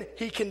sin,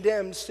 he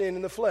condemned sin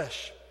in the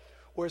flesh.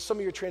 Or as some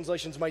of your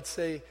translations might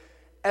say,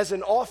 as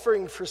an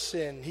offering for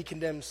sin, he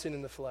condemned sin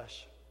in the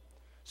flesh.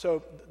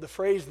 So the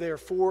phrase there,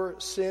 for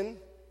sin,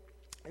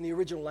 in the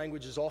original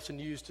language is often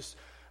used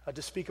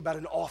to speak about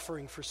an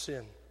offering for sin.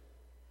 And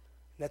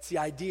that's the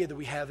idea that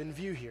we have in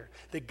view here.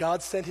 That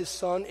God sent his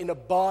Son in a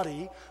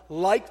body,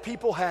 like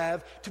people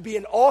have, to be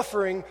an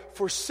offering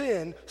for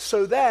sin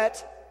so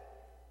that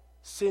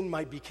sin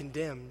might be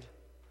condemned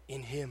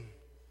in him,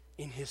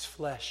 in his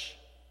flesh.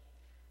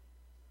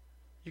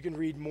 You can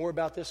read more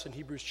about this in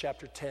Hebrews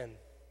chapter 10,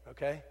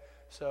 okay?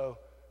 So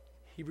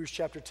Hebrews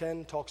chapter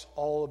 10 talks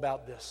all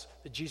about this,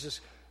 that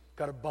Jesus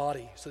got a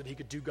body so that he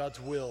could do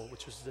God's will,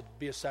 which was to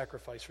be a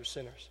sacrifice for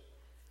sinners.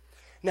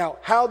 Now,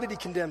 how did he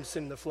condemn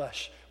sin in the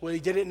flesh? Well, he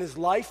did it in his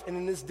life and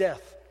in his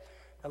death.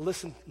 Now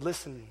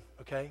listen,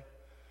 okay?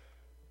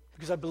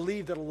 Because I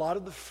believe that a lot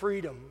of the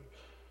freedom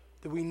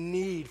that we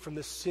need from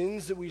the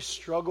sins that we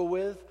struggle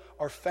with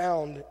are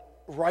found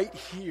right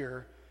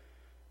here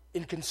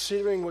in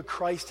considering what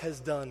Christ has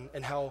done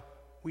and how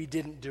we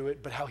didn't do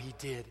it, but how he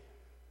did.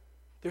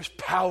 There's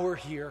power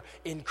here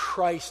in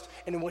Christ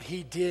and in what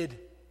he did.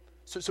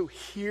 So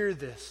hear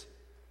this.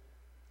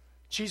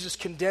 Jesus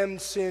condemned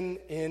sin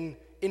in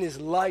his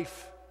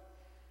life.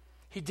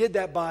 He did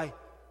that by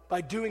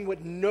doing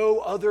what no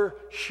other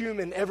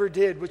human ever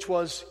did, which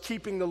was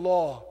keeping the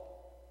law.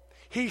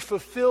 He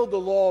fulfilled the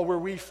law where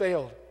we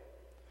failed.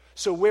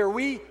 So where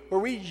we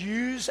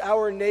use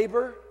our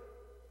neighbor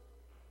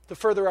to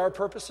further our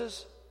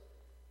purposes,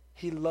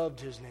 he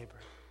loved his neighbor.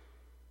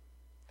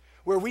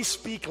 Where we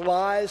speak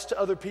lies to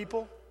other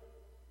people,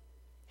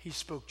 he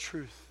spoke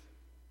truth.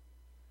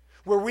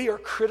 Where we are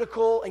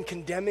critical and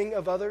condemning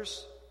of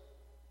others,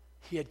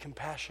 he had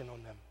compassion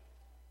on them.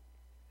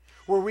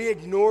 Where we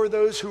ignore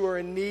those who are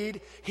in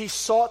need, he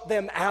sought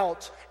them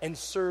out and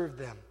served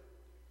them.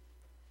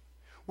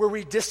 Where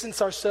we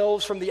distance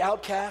ourselves from the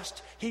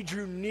outcast, he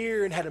drew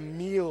near and had a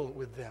meal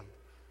with them.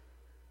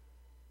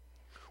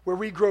 Where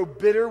we grow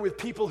bitter with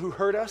people who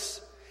hurt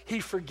us, he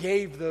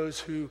forgave those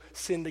who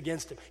sinned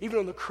against him. Even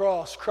on the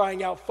cross,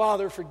 crying out,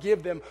 Father,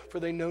 forgive them, for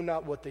they know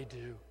not what they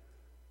do.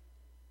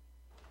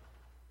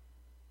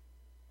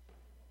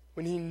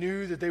 When he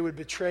knew that they would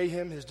betray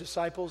him, his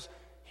disciples,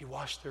 he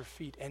washed their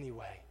feet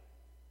anyway.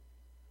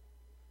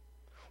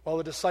 While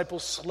the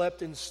disciples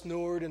slept and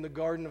snored in the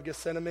Garden of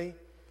Gethsemane,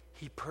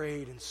 he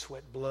prayed and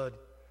sweat blood.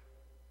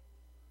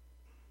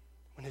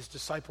 When his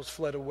disciples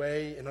fled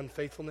away in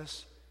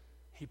unfaithfulness,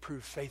 he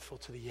proved faithful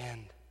to the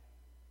end.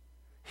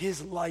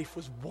 His life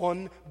was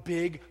one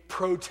big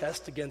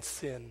protest against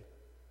sin.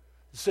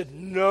 He said,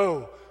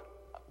 no,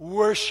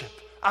 worship.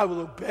 I will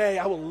obey.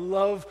 I will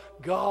love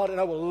God and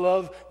I will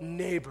love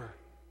neighbor.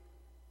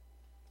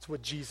 That's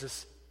what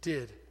Jesus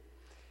did.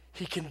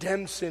 He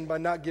condemned sin by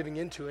not giving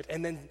into it.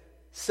 And then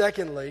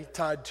secondly,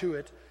 tied to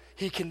it,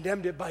 he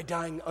condemned it by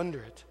dying under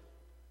it.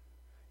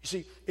 You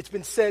see, it's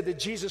been said that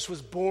Jesus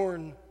was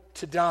born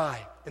to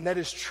die, and that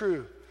is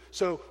true.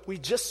 So we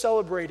just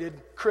celebrated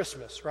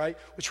Christmas, right?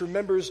 Which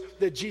remembers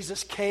that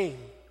Jesus came.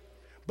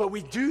 But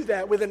we do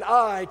that with an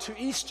eye to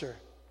Easter,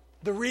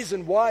 the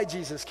reason why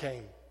Jesus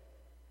came,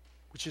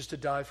 which is to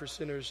die for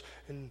sinners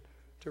and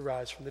to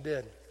rise from the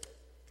dead.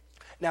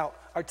 Now,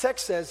 our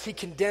text says he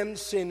condemned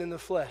sin in the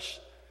flesh.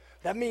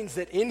 That means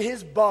that in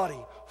his body,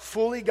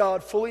 fully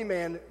God, fully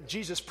man,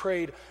 Jesus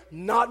prayed,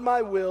 not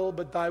my will,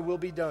 but thy will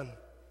be done.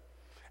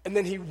 And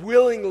then he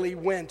willingly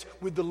went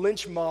with the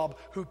lynch mob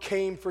who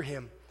came for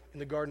him in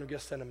the Garden of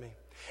Gethsemane.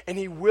 And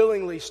he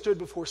willingly stood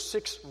before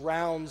 6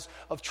 rounds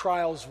of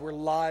trials where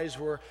lies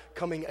were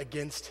coming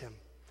against him.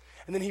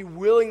 And then he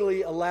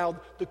willingly allowed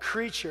the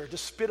creature to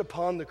spit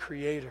upon the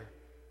Creator,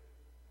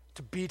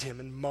 to beat him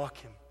and mock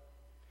him.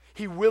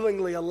 He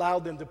willingly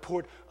allowed them to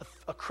put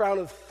a crown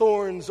of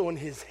thorns on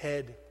his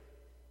head.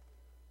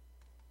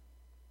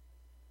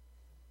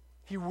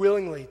 He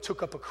willingly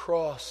took up a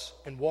cross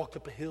and walked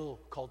up a hill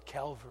called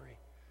Calvary.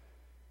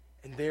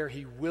 And there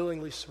he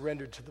willingly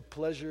surrendered to the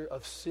pleasure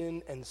of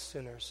sin and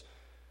sinners,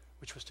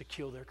 which was to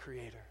kill their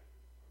Creator.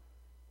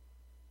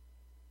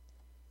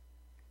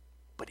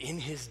 But in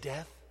his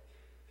death,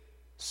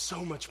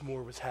 so much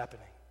more was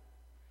happening.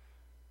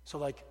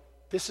 So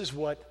this is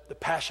what the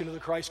passion of the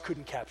Christ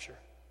couldn't capture.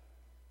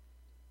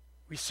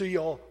 We see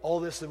all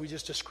this that we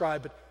just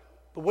described,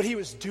 but what he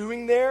was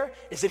doing there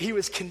is that he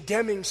was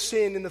condemning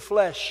sin in the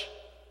flesh.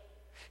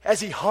 As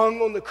he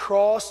hung on the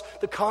cross,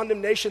 the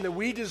condemnation that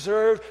we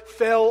deserved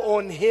fell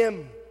on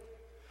him.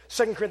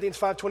 2 Corinthians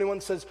 5:21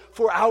 says,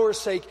 "For our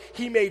sake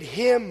he made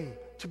him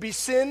to be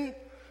sin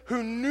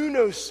who knew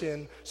no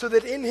sin, so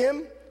that in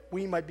him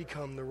we might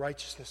become the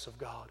righteousness of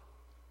God."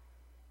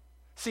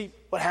 See,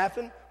 what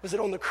happened was that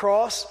on the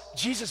cross,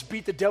 Jesus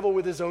beat the devil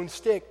with his own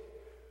stick.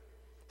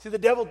 See, the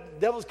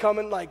devil's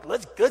coming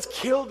let's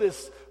kill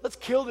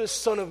this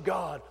Son of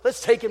God.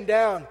 Let's take him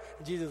down.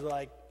 And Jesus is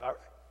like, all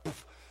right.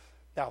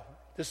 Now,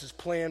 this is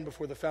planned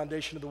before the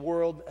foundation of the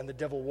world, and the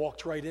devil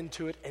walked right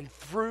into it. And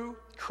through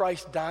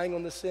Christ dying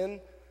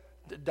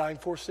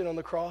for sin on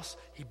the cross,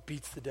 he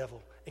beats the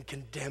devil and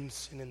condemns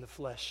sin in the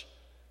flesh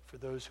for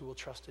those who will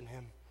trust in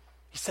him.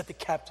 He set the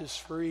captives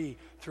free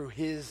through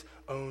his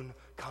own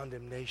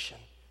condemnation.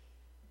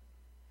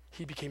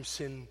 He became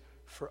sin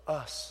for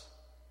us.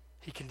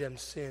 He condemned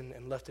sin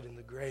and left it in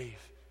the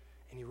grave,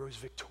 and he rose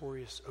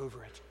victorious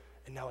over it.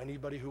 And now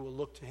anybody who will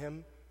look to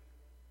him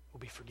will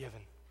be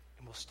forgiven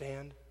and will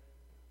stand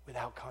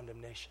without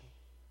condemnation.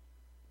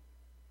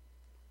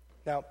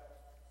 Now,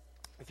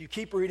 if you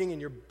keep reading in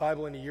your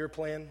Bible in a year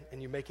plan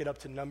and you make it up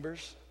to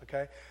Numbers,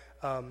 okay,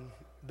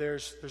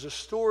 there's a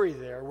story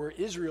there where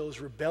Israel is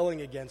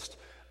rebelling against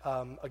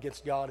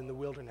God in the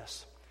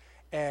wilderness.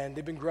 And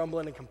they've been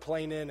grumbling and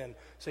complaining and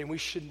saying, we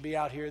shouldn't be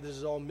out here. This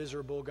is all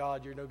miserable.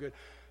 God, you're no good.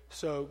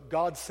 So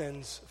God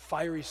sends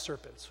fiery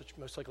serpents, which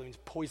most likely means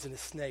poisonous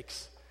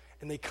snakes.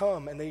 And they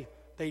come and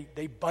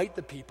they bite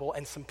the people,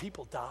 and some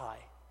people die.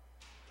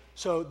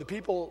 So the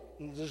people,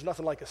 there's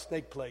nothing like a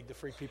snake plague to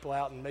freak people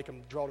out and make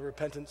them draw to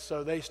repentance.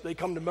 So they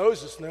come to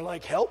Moses and they're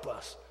like, help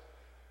us.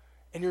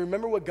 And you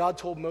remember what God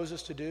told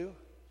Moses to do?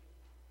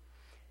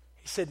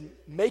 He said,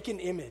 make an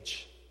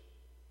image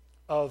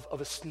of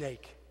a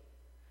snake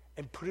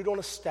and put it on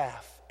a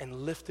staff and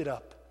lift it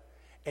up.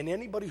 And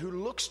anybody who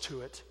looks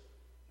to it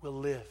will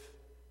live.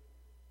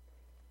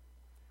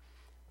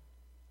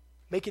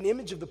 Make an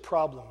image of the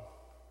problem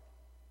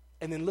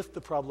and then lift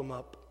the problem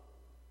up.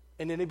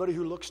 And anybody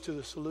who looks to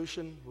the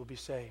solution will be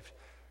saved.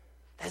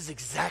 That is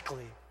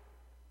exactly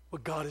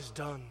what God has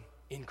done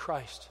in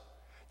Christ.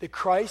 That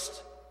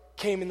Christ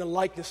came in the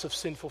likeness of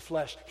sinful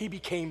flesh. He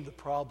became the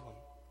problem.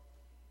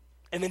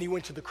 And then he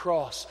went to the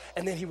cross,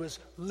 and then he was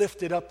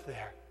lifted up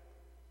there.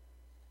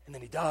 And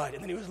then he died,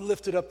 and then he was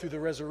lifted up through the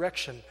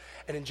resurrection.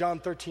 And in John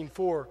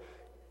 13:4,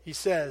 he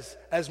says,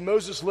 as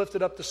Moses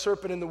lifted up the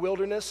serpent in the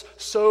wilderness,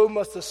 so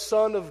must the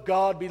Son of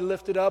God be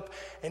lifted up,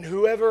 and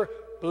whoever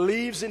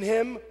believes in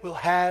him will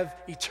have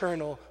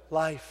eternal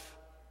life.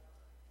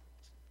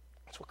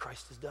 That's what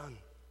Christ has done.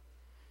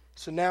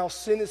 So now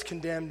sin is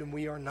condemned and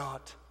we are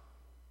not.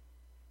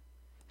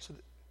 So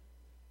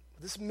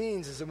what this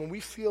means is that when we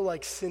feel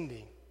like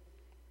Cindy,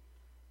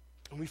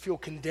 and we feel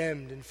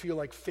condemned and feel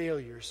like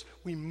failures,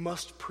 we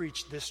must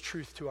preach this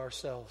truth to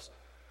ourselves.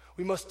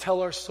 We must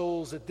tell our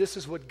souls that this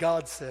is what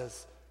God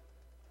says.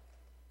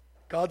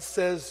 God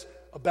says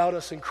about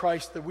us in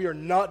Christ that we are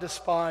not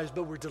despised,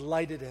 but we're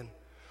delighted in.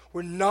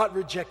 We're not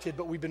rejected,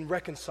 but we've been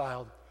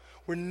reconciled.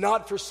 We're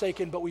not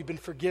forsaken, but we've been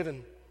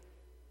forgiven.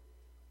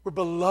 We're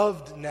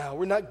beloved now.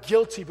 We're not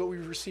guilty, but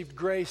we've received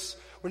grace.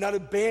 We're not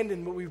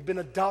abandoned, but we've been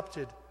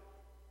adopted.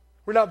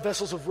 We're not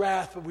vessels of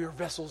wrath, but we are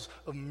vessels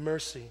of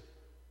mercy.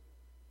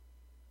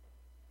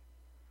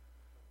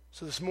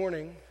 So this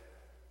morning,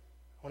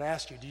 I want to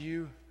ask you,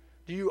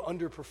 do you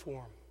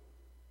underperform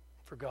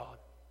for God?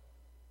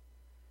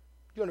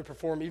 Do you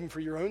underperform even for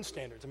your own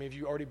standards? I mean, have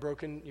you already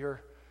broken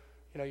your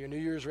New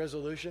Year's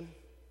resolution?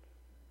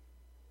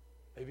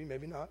 Maybe,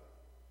 maybe not.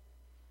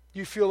 Do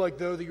you feel like,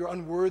 though, that you're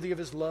unworthy of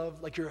his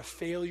love, like you're a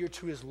failure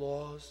to his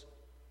laws?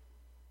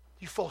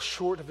 Do you fall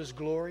short of his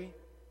glory?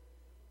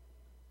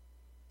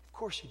 Of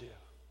course you do.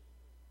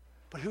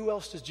 But who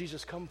else does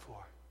Jesus come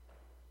for?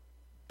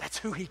 That's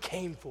who he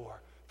came for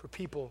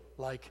people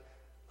like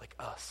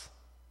us.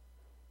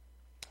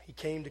 He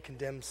came to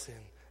condemn sin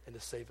and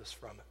to save us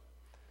from it.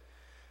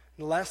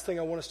 And the last thing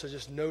I want us to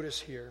just notice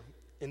here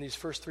in these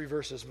first 3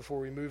 verses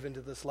before we move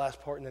into this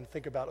last part and then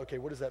think about, okay,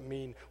 what does that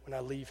mean when I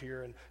leave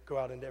here and go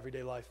out into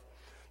everyday life?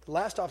 The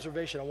last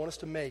observation I want us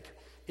to make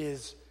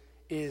is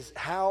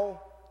how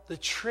the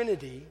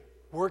Trinity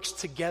works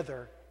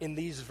together in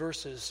these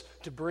verses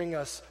to bring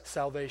us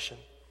salvation.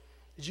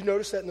 Did you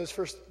notice that in those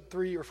first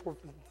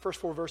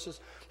 4 verses?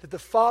 That the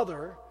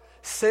Father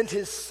sent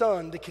his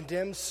Son to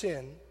condemn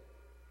sin,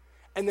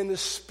 and then the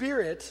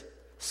Spirit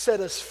set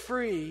us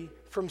free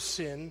from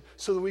sin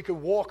so that we could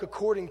walk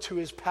according to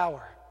his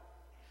power.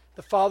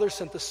 The Father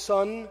sent the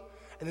Son,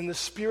 and then the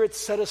Spirit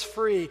set us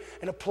free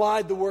and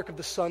applied the work of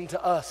the Son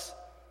to us.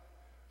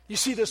 You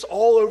see this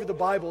all over the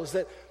Bible, is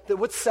that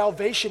what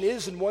salvation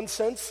is in one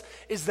sense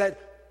is that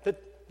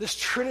This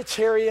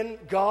Trinitarian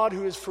God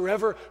who has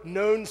forever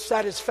known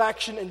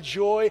satisfaction and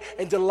joy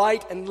and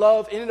delight and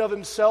love in and of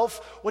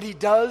himself, what he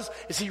does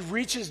is he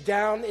reaches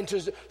down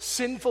into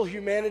sinful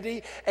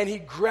humanity and he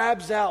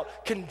grabs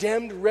out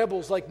condemned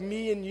rebels like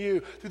me and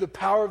you through the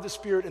power of the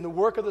Spirit and the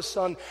work of the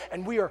Son,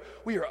 and we are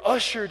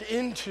ushered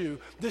into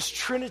this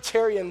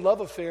Trinitarian love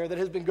affair that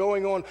has been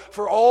going on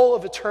for all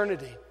of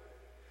eternity.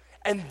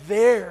 And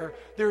there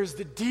is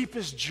the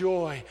deepest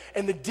joy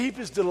and the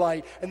deepest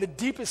delight and the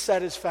deepest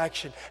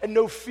satisfaction and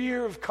no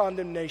fear of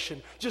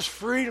condemnation, just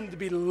freedom to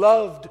be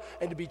loved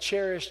and to be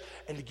cherished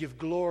and to give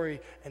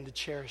glory and to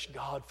cherish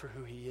God for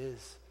who he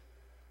is.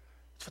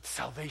 That's what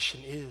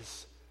salvation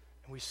is.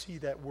 And we see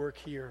that work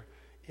here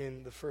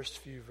in the first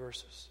few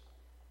verses.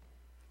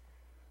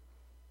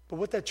 But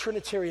what that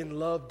Trinitarian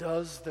love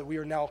does that we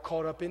are now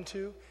caught up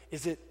into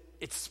is it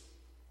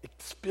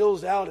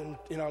spills out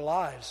in our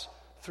lives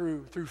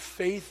through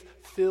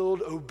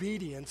faith-filled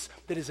obedience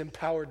that is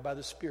empowered by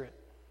the Spirit,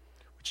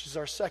 which is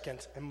our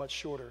second and much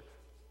shorter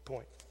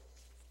point.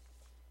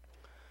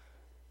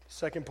 The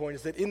second point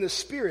is that in the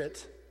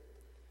Spirit,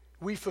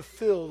 we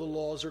fulfill the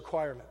law's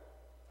requirement.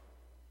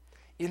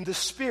 In the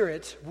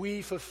Spirit,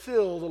 we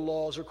fulfill the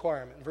law's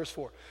requirement. In verse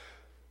 4.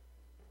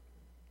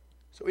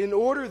 So in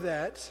order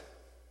that,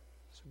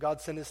 God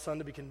sent his Son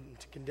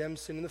to condemn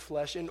sin in the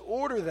flesh, in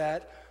order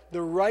that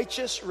the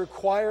righteous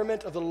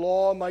requirement of the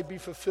law might be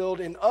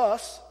fulfilled in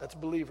us, that's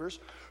believers,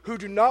 who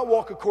do not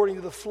walk according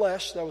to the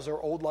flesh, that was our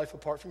old life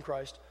apart from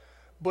Christ,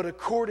 but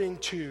according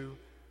to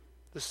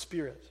the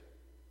Spirit.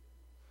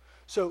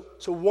 So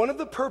one of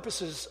the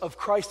purposes of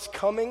Christ's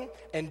coming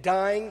and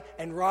dying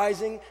and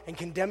rising and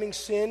condemning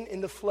sin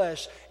in the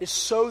flesh is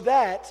so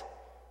that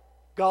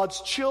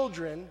God's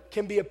children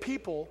can be a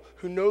people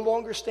who no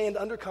longer stand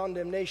under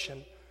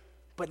condemnation,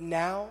 but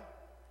now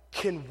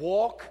can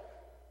walk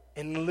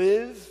and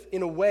live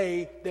in a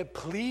way that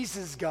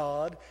pleases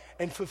God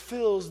and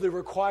fulfills the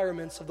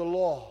requirements of the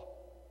law,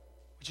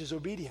 which is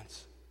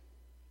obedience.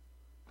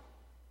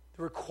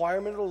 The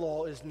requirement of the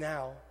law is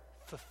now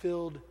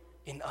fulfilled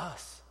in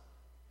us.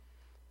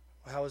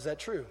 How is that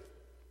true?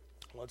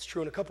 Well, it's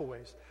true in a couple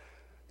ways.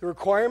 The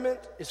requirement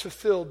is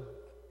fulfilled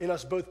in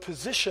us both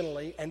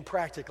positionally and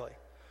practically.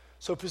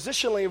 So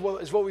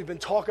positionally is what we've been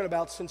talking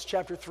about since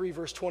chapter 3,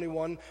 verse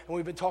 21, and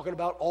we've been talking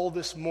about all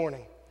this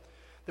morning.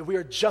 That we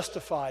are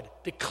justified,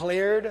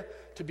 declared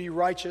to be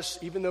righteous,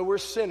 even though we're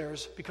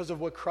sinners, because of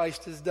what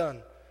Christ has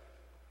done.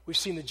 We've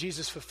seen that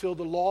Jesus fulfilled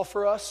the law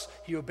for us.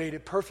 He obeyed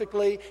it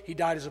perfectly. He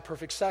died as a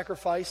perfect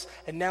sacrifice.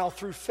 And now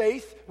through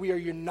faith, we are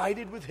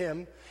united with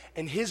him,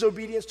 and his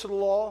obedience to the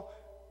law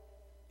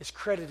is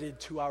credited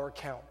to our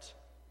account.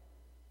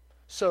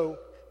 So,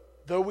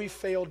 though we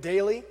fail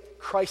daily,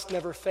 Christ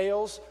never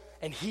fails,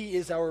 and he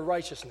is our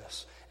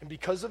righteousness. And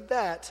because of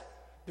that,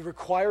 the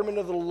requirement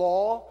of the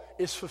law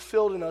is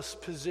fulfilled in us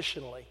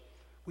positionally.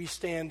 We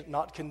stand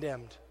not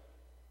condemned.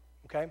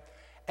 Okay?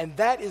 And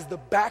that is the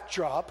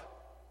backdrop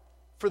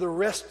for the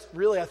rest,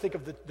 really, I think,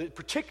 of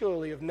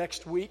particularly of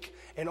next week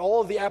and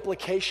all of the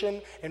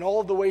application and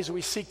all of the ways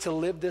we seek to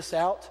live this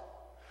out.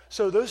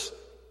 So those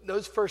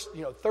first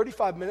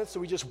 35 minutes that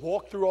we just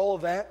walk through all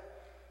of that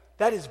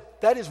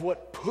is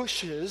what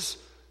pushes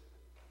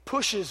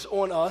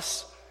on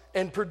us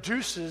and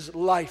produces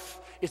life.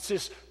 It's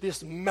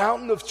this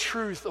mountain of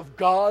truth of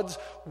God's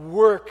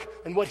work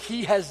and what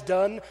he has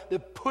done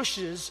that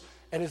pushes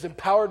and is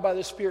empowered by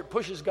the Spirit,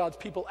 pushes God's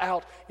people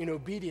out in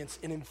obedience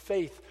and in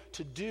faith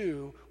to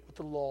do what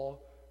the law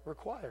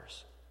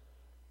requires,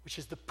 which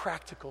is the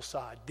practical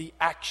side, the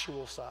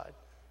actual side.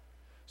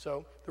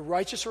 So the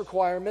righteous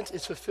requirement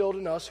is fulfilled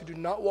in us who do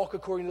not walk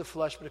according to the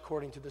flesh, but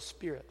according to the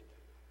Spirit.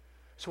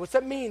 So what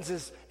that means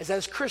is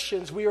as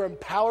Christians, we are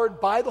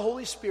empowered by the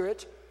Holy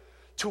Spirit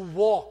to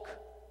walk,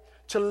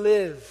 to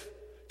live,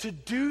 to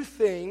do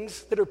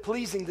things that are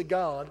pleasing to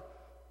God,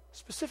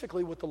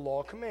 specifically what the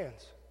law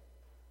commands.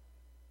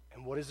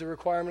 And what is the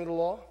requirement of the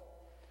law?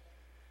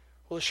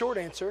 Well, the short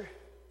answer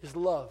is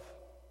love.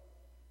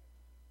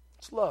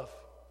 It's love.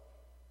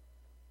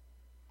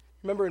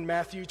 Remember in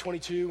Matthew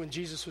 22 when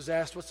Jesus was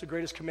asked, what's the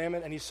greatest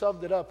commandment? And he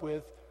summed it up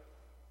with,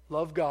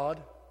 love God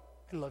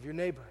and love your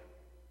neighbor.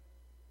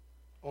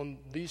 On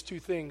these two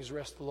things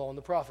rest the law and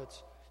the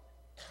prophets.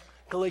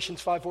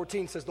 Galatians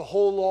 5:14 says the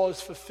whole law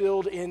is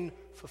fulfilled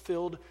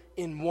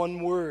in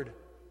one word.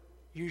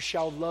 You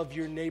shall love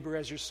your neighbor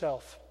as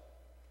yourself.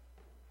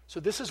 So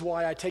this is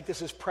why I take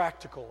this as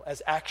practical,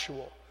 as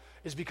actual,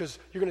 is because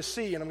you're going to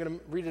see, and I'm going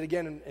to read it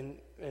again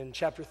in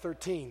chapter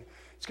 13.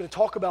 It's going to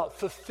talk about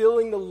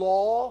fulfilling the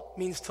law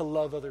means to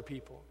love other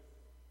people.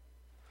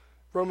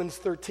 Romans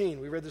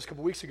 13, we read this a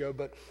couple weeks ago,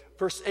 but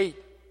verse 8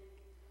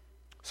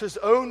 says,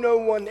 owe no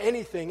one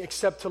anything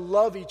except to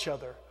love each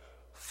other,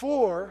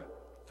 for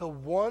the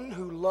one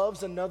who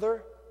loves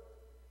another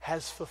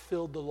has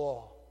fulfilled the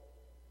law.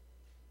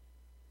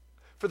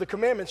 For the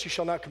commandments, you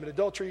shall not commit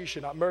adultery, you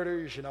should not murder,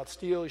 you should not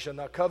steal, you shall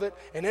not covet,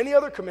 and any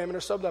other commandment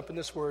are summed up in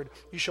this word,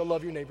 you shall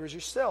love your neighbor as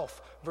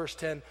yourself. Verse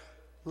 10,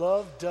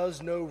 love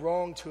does no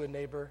wrong to a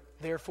neighbor,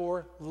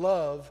 therefore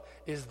love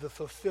is the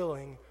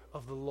fulfilling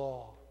of the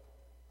law.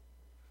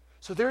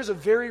 So there's a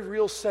very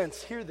real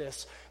sense, hear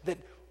this, that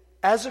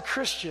as a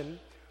Christian,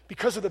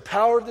 because of the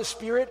power of the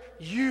Spirit,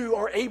 you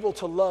are able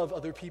to love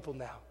other people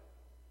now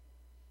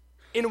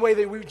in a way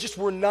that we just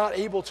were not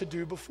able to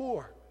do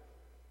before.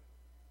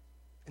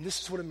 And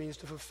this is what it means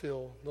to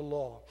fulfill the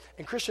law.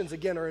 And Christians,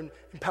 again, are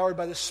empowered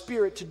by the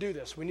Spirit to do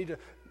this. We need to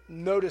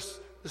notice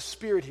the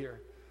Spirit here.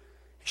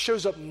 It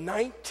shows up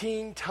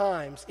 19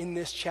 times in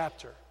this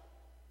chapter.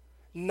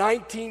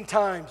 19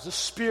 times, the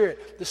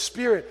Spirit, the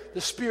Spirit, the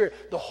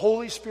Spirit, the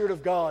Holy Spirit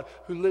of God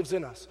who lives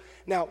in us.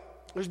 Now,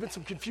 there's been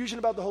some confusion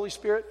about the Holy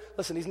Spirit.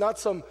 Listen, he's not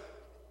some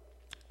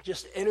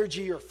just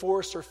energy or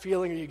force or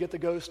feeling, or you get the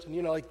ghost,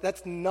 and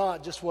that's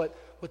not just what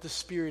the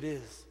Spirit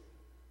is.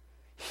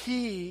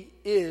 He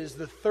is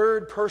the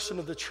third person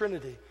of the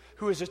Trinity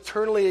who has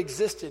eternally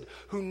existed,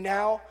 who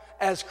now,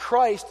 as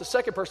Christ, the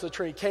second person of the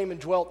Trinity, came and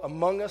dwelt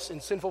among us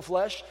in sinful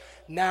flesh,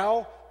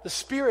 now the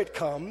Spirit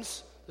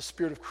comes. The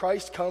Spirit of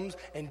Christ comes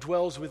and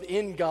dwells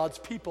within God's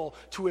people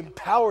to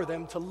empower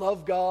them to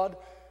love God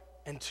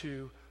and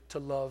to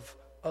love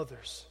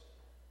others.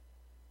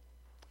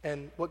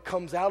 And what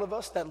comes out of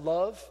us, that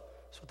love,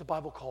 is what the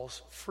Bible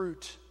calls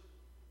fruit.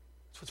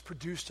 It's what's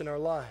produced in our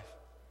life.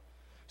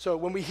 So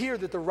when we hear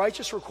that the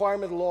righteous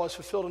requirement of the law is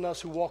fulfilled in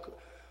us who walk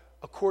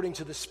according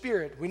to the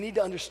Spirit, we need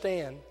to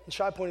understand, and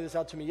Shai pointed this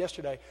out to me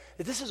yesterday,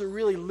 that this is a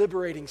really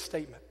liberating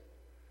statement.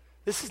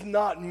 This is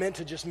not meant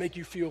to just make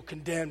you feel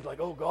condemned, like,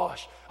 oh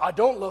gosh, I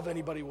don't love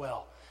anybody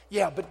well.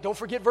 Yeah, but don't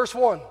forget verse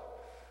 1,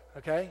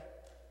 okay?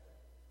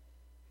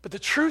 But the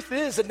truth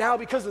is that now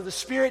because of the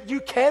Spirit,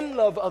 you can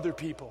love other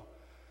people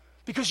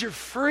because you're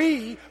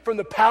free from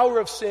the power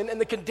of sin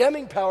and the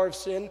condemning power of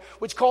sin,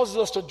 which causes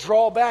us to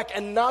draw back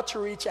and not to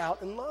reach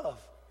out and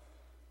love.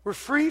 We're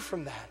free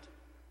from that.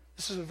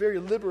 This is a very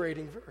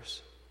liberating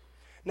verse.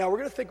 Now, we're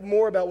going to think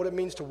more about what it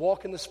means to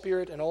walk in the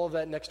Spirit and all of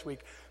that next week,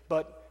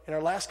 but in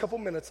our last couple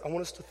minutes, I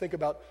want us to think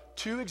about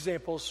two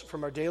examples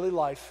from our daily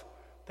life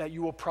that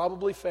you will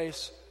probably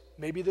face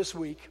maybe this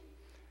week,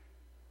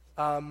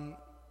 and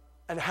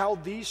how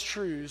these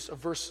truths of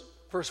verse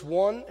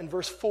 1 and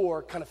verse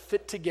 4 kind of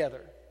fit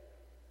together.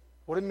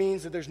 What it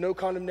means that there's no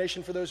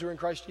condemnation for those who are in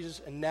Christ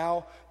Jesus, and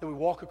now that we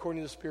walk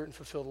according to the Spirit and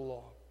fulfill the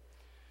law.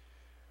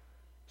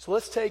 So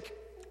let's take.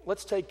 We're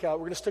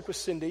going to stick with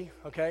Cindy,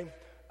 okay?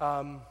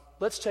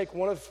 Let's take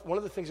one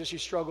of the things that she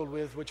struggled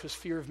with, which was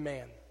fear of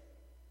man.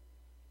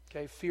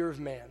 Okay, fear of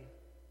man.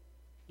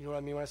 You know what I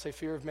mean when I say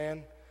fear of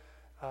man?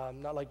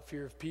 Not like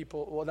fear of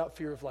people. Well, not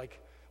fear of I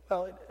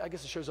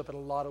guess it shows up in a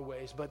lot of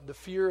ways, but the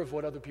fear of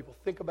what other people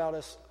think about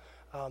us,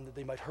 that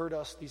they might hurt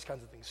us, these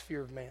kinds of things,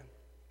 fear of man.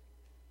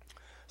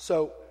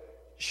 So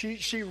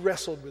she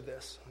wrestled with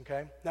this,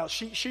 okay? Now,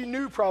 she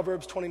knew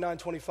Proverbs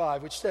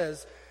 29:25, which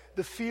says,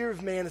 the fear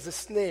of man is a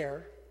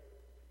snare,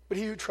 but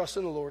he who trusts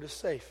in the Lord is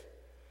safe.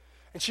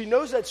 And she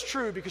knows that's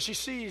true because she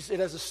sees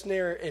it as a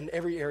snare in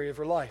every area of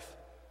her life.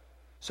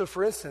 So,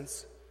 for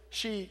instance,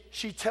 she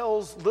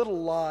tells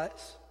little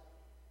lies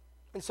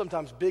and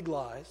sometimes big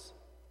lies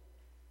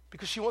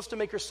because she wants to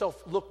make herself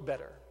look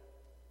better.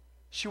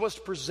 She wants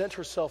to present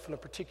herself in a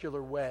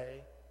particular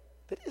way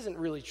that isn't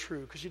really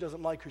true because she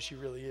doesn't like who she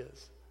really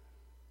is.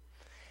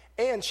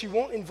 And she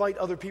won't invite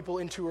other people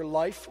into her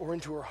life or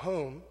into her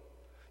home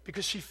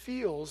because she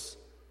feels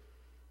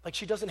like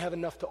she doesn't have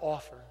enough to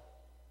offer.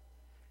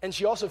 And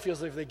she also feels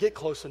that if they get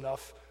close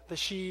enough, that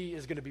she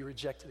is going to be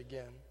rejected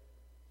again.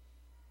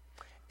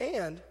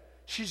 And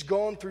she's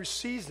gone through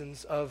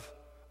seasons of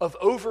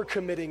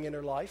overcommitting in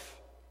her life,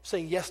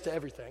 saying yes to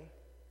everything,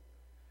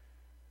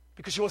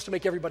 because she wants to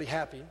make everybody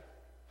happy,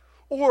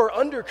 or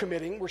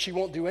undercommitting, where she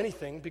won't do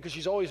anything because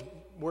she's always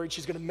worried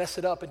she's going to mess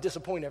it up and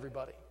disappoint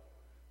everybody.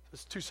 So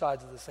it's two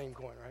sides of the same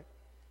coin, right?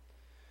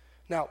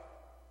 Now,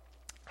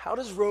 how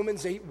does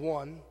Romans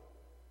 8:1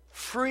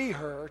 free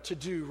her to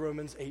do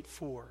Romans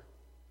 8:4?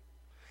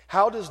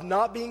 How does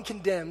not being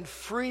condemned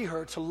free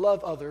her to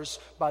love others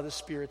by the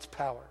Spirit's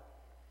power?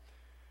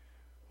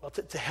 Well,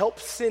 to help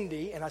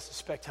Cindy, and I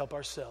suspect help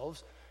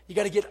ourselves, you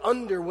got to get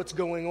under what's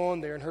going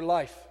on there in her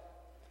life.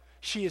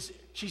 She's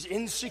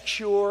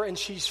insecure and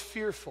she's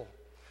fearful.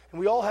 And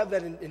we all have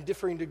that in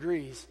differing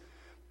degrees.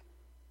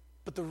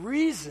 But the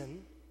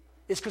reason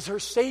is because her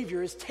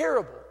Savior is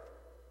terrible.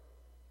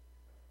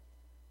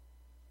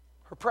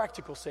 Her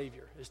practical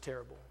Savior is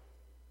terrible.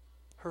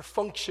 Her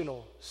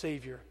functional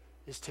Savior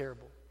is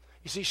terrible.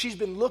 You see, she's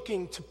been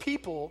looking to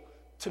people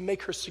to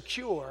make her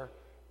secure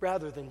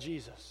rather than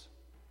Jesus.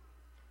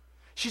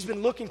 She's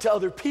been looking to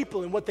other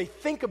people and what they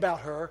think about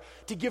her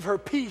to give her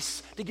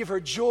peace, to give her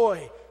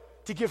joy,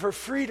 to give her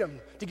freedom,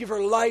 to give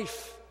her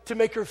life, to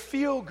make her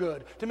feel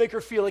good, to make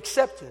her feel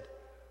accepted.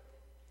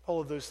 All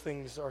of those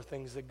things are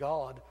things that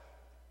God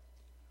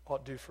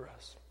ought to do for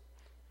us.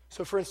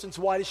 So, for instance,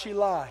 why does she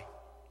lie?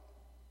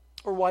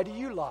 Or why do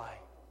you lie?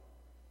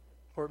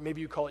 Or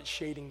maybe you call it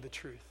shading the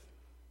truth.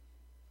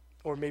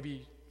 Or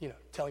maybe,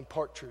 telling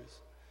part truths.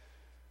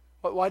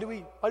 Why do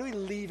we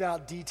leave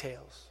out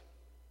details?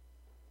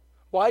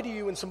 Why do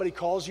you, when somebody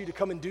calls you to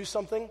come and do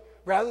something,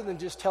 rather than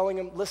just telling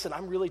them, listen,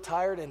 I'm really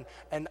tired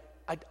and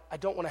I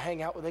don't want to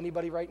hang out with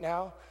anybody right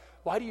now,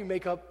 Why do you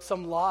make up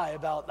some lie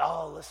about,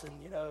 oh, listen,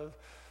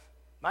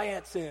 my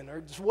aunt sinned,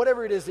 or just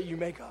whatever it is that you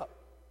make up?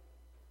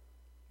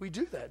 We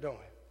do that, don't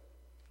we?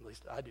 At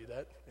least I do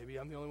that. Maybe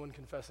I'm the only one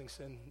confessing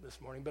sin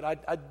this morning, but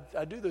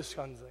I do those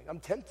kinds of things. I'm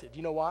tempted.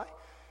 You know why?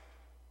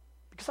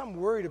 Because I'm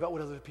worried about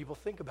what other people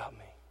think about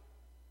me.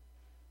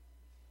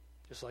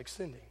 Just like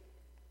Cindy.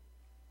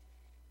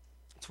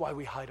 That's why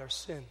we hide our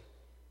sin.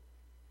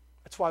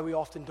 That's why we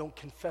often don't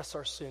confess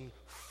our sin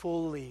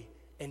fully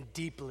and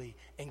deeply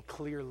and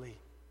clearly.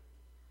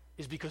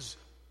 Is because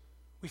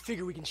we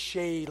figure we can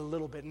shade a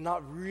little bit and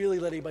not really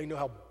let anybody know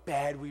how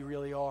bad we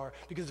really are.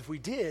 Because if we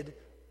did,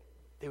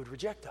 they would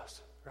reject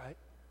us, right?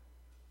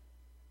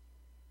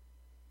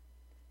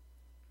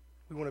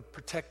 We want to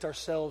protect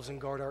ourselves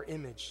and guard our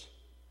image.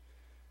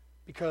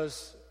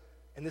 Because,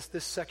 and this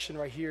section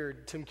right here,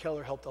 Tim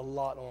Keller helped a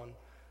lot on.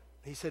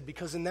 He said,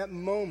 because in that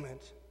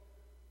moment,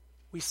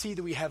 we see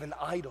that we have an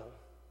idol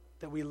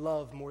that we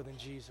love more than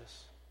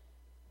Jesus.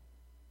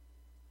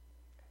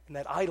 And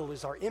that idol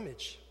is our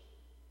image.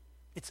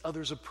 It's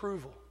others'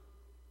 approval.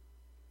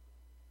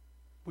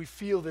 We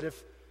feel that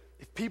if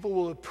people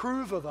will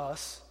approve of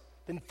us,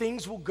 then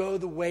things will go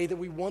the way that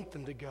we want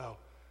them to go.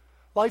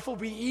 Life will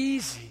be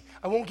easy.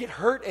 I won't get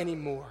hurt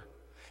anymore.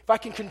 If I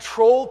can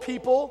control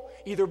people,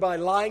 either by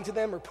lying to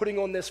them or putting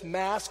on this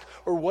mask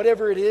or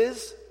whatever it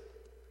is,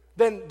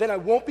 then I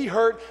won't be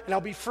hurt and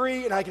I'll be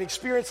free and I can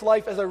experience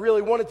life as I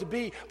really want it to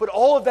be. But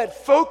all of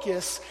that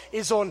focus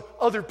is on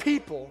other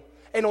people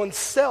and on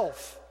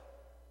self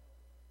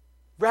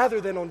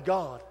rather than on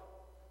God.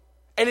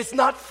 And it's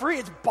not free,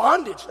 it's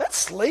bondage. That's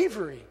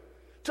slavery.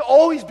 To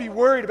always be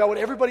worried about what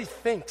everybody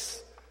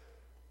thinks.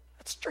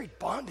 That's straight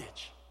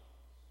bondage.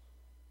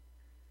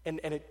 And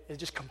it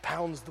just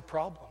compounds the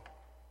problem.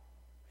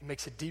 It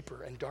makes it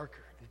deeper and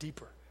darker and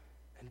deeper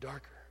and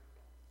darker.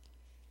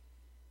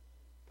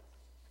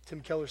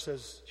 Tim Keller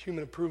says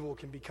human approval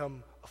can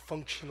become a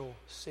functional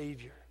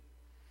savior.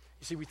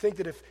 You see, we think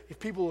that if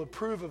people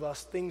approve of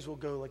us, things will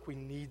go like we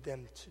need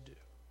them to do.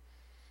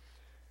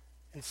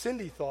 And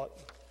Cindy thought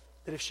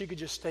that if she could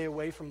just stay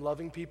away from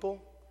loving people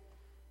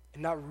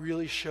and not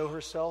really show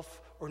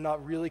herself or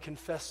not really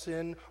confess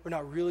sin or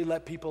not really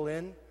let people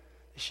in,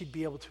 that she'd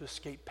be able to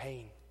escape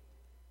pain.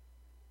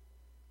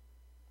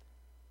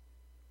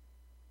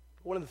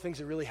 One of the things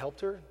that really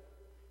helped her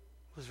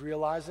was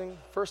realizing,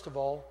 first of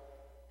all,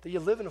 that you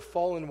live in a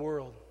fallen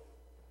world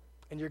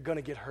and you're going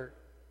to get hurt.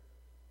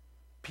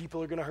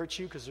 People are going to hurt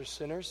you because they're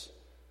sinners,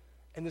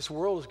 and this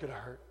world is going to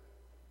hurt.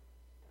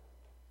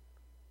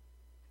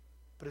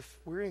 But if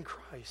we're in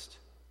Christ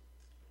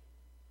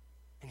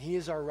and He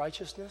is our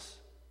righteousness,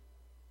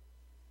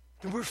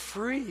 then we're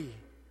free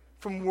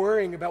from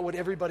worrying about what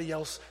everybody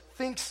else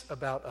thinks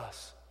about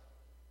us.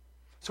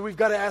 So we've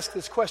got to ask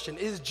this question: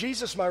 is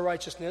Jesus my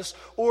righteousness,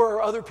 or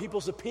are other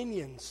people's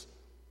opinions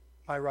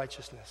my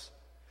righteousness?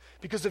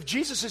 Because if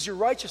Jesus is your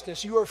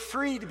righteousness, you are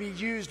free to be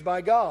used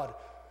by God.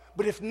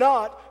 But if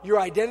not, your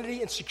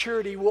identity and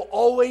security you'll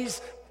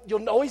always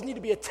need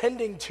to be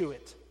attending to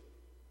it.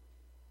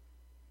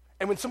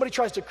 And when somebody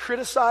tries to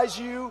criticize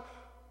you,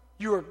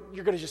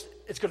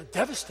 it's going to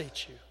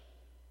devastate you.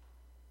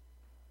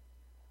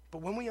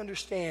 But when we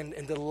understand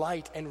and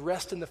delight and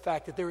rest in the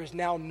fact that there is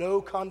now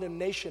no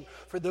condemnation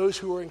for those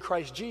who are in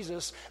Christ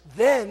Jesus,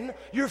 then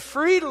you're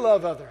free to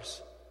love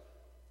others.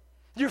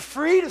 You're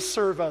free to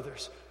serve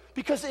others.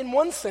 Because in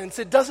one sense,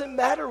 it doesn't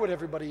matter what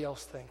everybody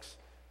else thinks.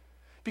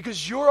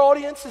 Because your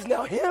audience is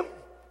now Him.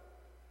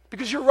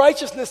 Because your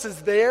righteousness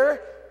is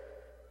there.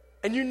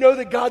 And you know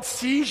that God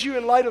sees you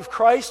in light of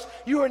Christ.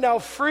 You are now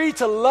free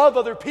to love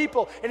other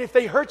people. And if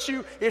they hurt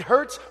you, it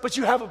hurts, but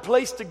you have a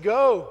place to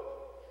go.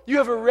 You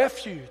have a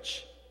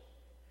refuge.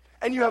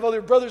 And you have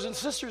other brothers and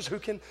sisters who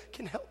can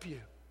help you.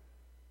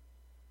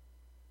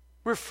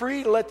 We're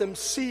free to let them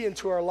see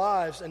into our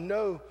lives and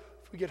know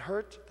if we get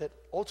hurt that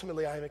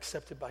ultimately I am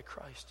accepted by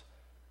Christ.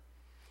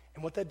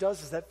 And what that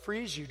does is that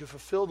frees you to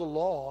fulfill the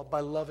law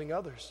by loving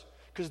others.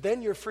 Because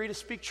then you're free to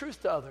speak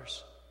truth to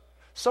others.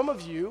 Some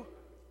of you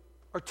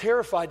are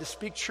terrified to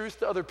speak truth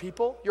to other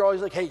people. You're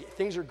always like, hey,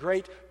 things are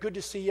great, good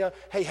to see you.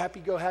 Hey, happy,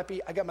 go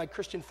happy. I got my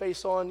Christian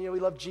face on. We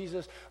love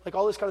Jesus. Like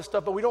all this kind of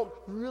stuff. But we don't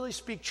really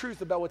speak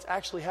truth about what's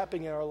actually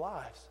happening in our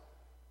lives.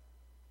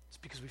 It's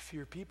because we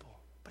fear people.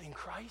 But in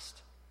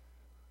Christ,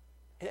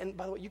 and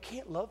by the way, you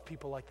can't love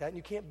people like that, and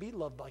you can't be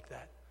loved like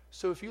that.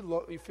 So if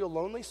you feel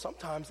lonely,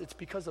 sometimes it's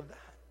because of that.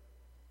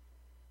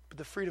 But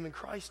the freedom in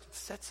Christ, it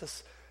sets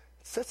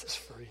us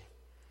free.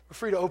 We're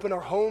free to open our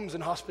homes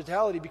in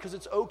hospitality because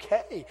it's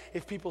okay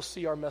if people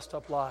see our messed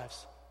up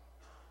lives.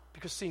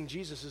 Because seeing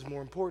Jesus is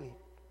more important.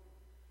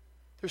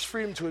 There's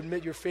freedom to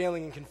admit you're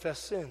failing and confess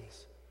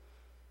sins.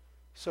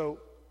 So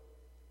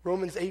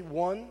Romans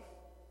 8:1,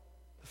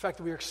 the fact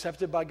that we are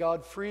accepted by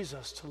God frees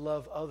us to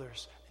love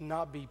others and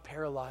not be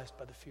paralyzed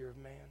by the fear of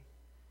man.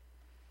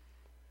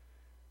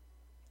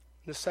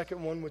 The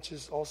second one, which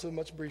is also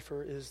much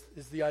briefer, is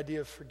the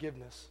idea of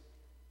forgiveness.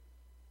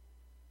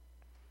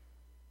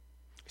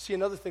 See,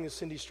 another thing that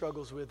Cindy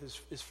struggles with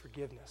is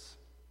forgiveness.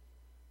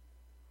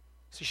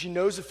 See, she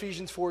knows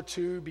Ephesians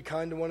 4:2, be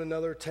kind to one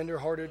another,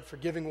 tenderhearted,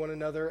 forgiving one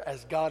another,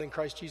 as God in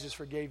Christ Jesus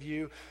forgave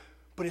you.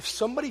 But if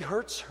somebody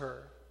hurts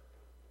her,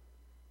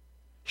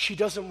 she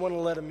doesn't want to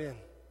let them in.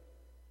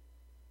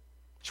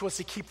 She wants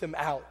to keep them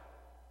out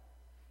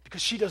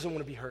because she doesn't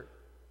want to be hurt.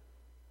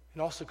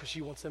 And also because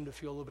she wants them to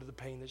feel a little bit of the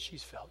pain that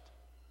she's felt.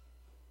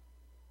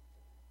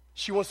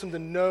 She wants them to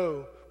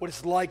know what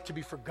it's like to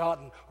be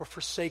forgotten or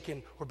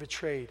forsaken or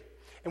betrayed.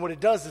 And what it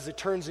does is it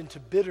turns into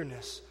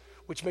bitterness,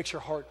 which makes her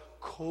heart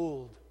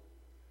cold.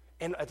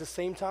 And at the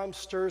same time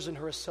stirs in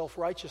her a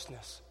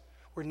self-righteousness,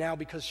 where now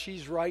because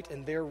she's right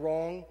and they're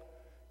wrong,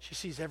 she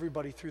sees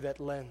everybody through that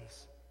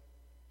lens.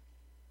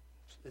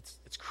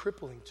 It's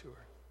crippling to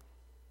her.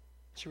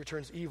 She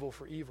returns evil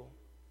for evil.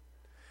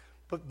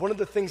 But one of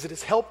the things that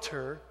has helped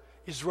her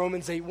is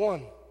Romans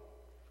 8:1.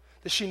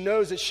 That she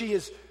knows that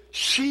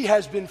she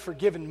has been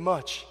forgiven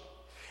much.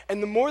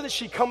 And the more that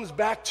she comes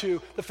back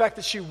to the fact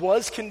that she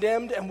was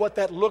condemned and what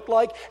that looked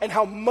like and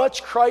how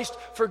much Christ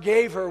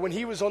forgave her when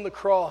he was on the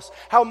cross,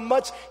 how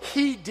much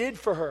he did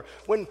for her.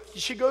 When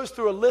she goes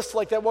through a list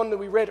like that one that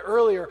we read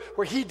earlier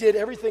where he did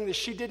everything that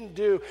she didn't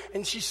do,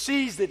 and she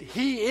sees that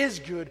he is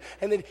good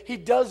and that he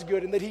does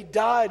good and that he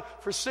died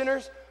for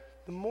sinners,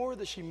 the more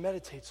that she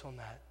meditates on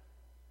that,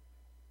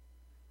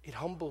 it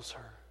humbles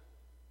her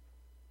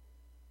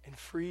and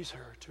frees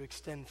her to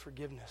extend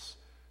forgiveness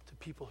to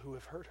people who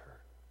have hurt her.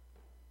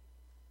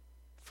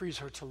 Frees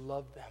her to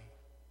love them.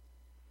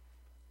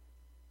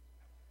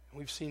 And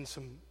we've seen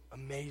some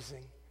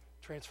amazing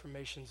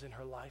transformations in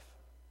her life.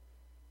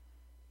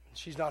 And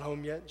she's not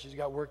home yet. She's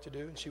got work to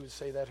do, and she would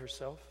say that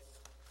herself.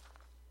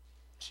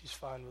 She's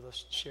fine with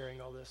us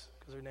sharing all this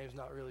because her name's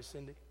not really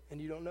Cindy,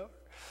 and you don't know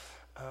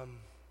her.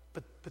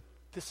 But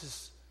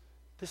this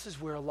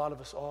is where a lot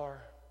of us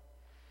are.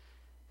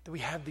 That we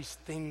have these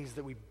things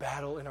that we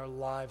battle in our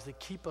lives that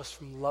keep us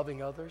from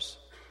loving others.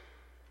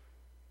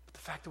 But the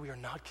fact that we are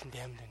not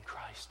condemned in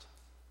Christ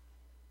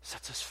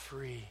sets us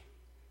free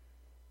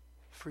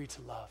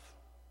to love.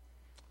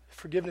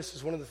 Forgiveness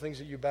is one of the things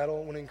that you battle. I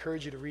want to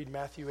encourage you to read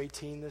Matthew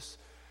 18 this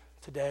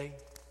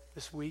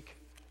week.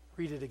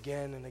 Read it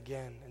again and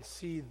again and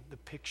see the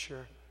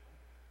picture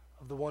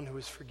of the one who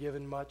is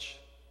forgiven much.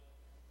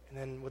 And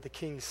then what the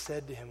king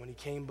said to him when he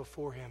came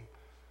before him.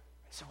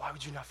 He said, why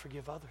would you not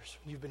forgive others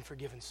when you've been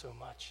forgiven so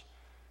much?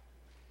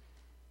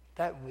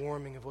 That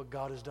warming of what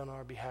God has done on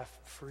our behalf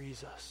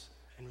frees us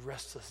and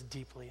rests us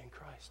deeply in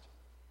Christ.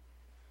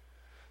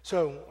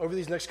 So over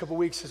these next couple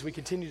weeks, as we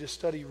continue to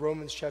study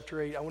Romans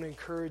chapter 8, I want to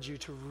encourage you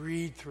to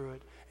read through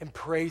it and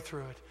pray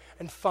through it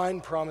and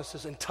find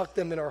promises and tuck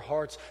them in our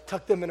hearts,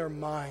 tuck them in our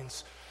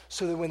minds,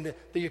 so that when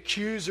the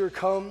accuser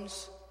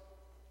comes,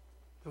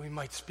 that we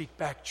might speak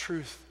back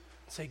truth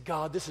and say,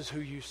 God, this is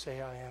who you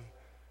say I am.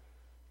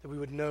 That we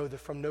would know that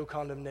from no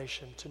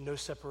condemnation to no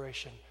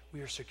separation,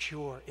 we are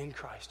secure in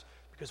Christ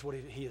because what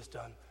he has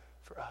done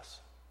for us.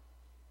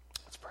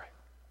 Let's pray.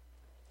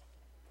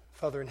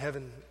 Father in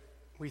heaven,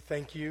 we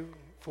thank you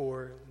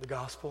for the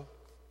gospel,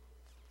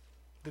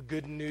 the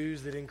good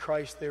news that in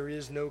Christ there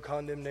is no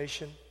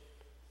condemnation.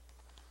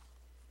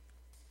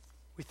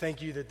 We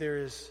thank you that there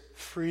is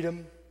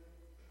freedom,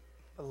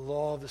 the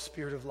law of the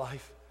Spirit of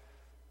life,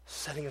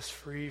 setting us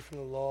free from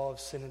the law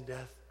of sin and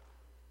death.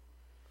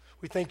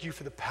 We thank you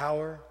for the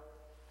power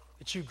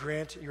that you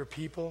grant your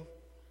people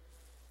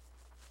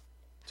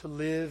to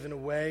live in a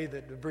way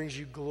that brings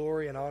you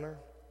glory and honor.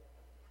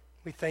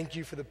 We thank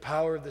you for the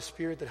power of the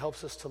Spirit that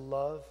helps us to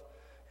love.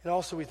 And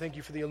also we thank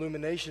you for the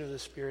illumination of the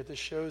Spirit that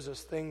shows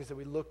us things that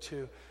we look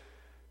to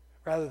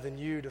rather than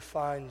you to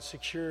find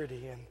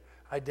security and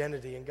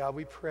identity. And God,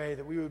 we pray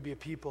that we would be a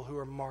people who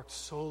are marked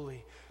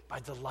solely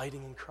by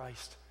delighting in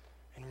Christ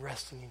and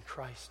resting in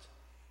Christ.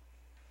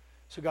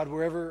 So God,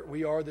 wherever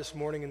we are this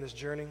morning in this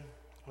journey,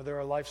 whether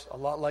our life's a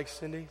lot like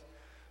Cindy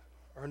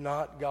or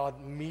not,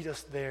 God, meet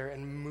us there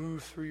and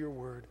move through your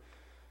word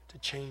to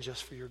change us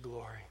for your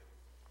glory.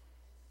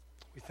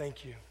 We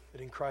thank you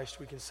that in Christ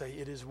we can say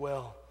it is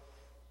well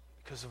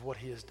because of what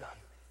he has done.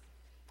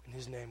 In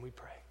his name we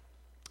pray.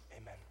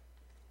 Amen.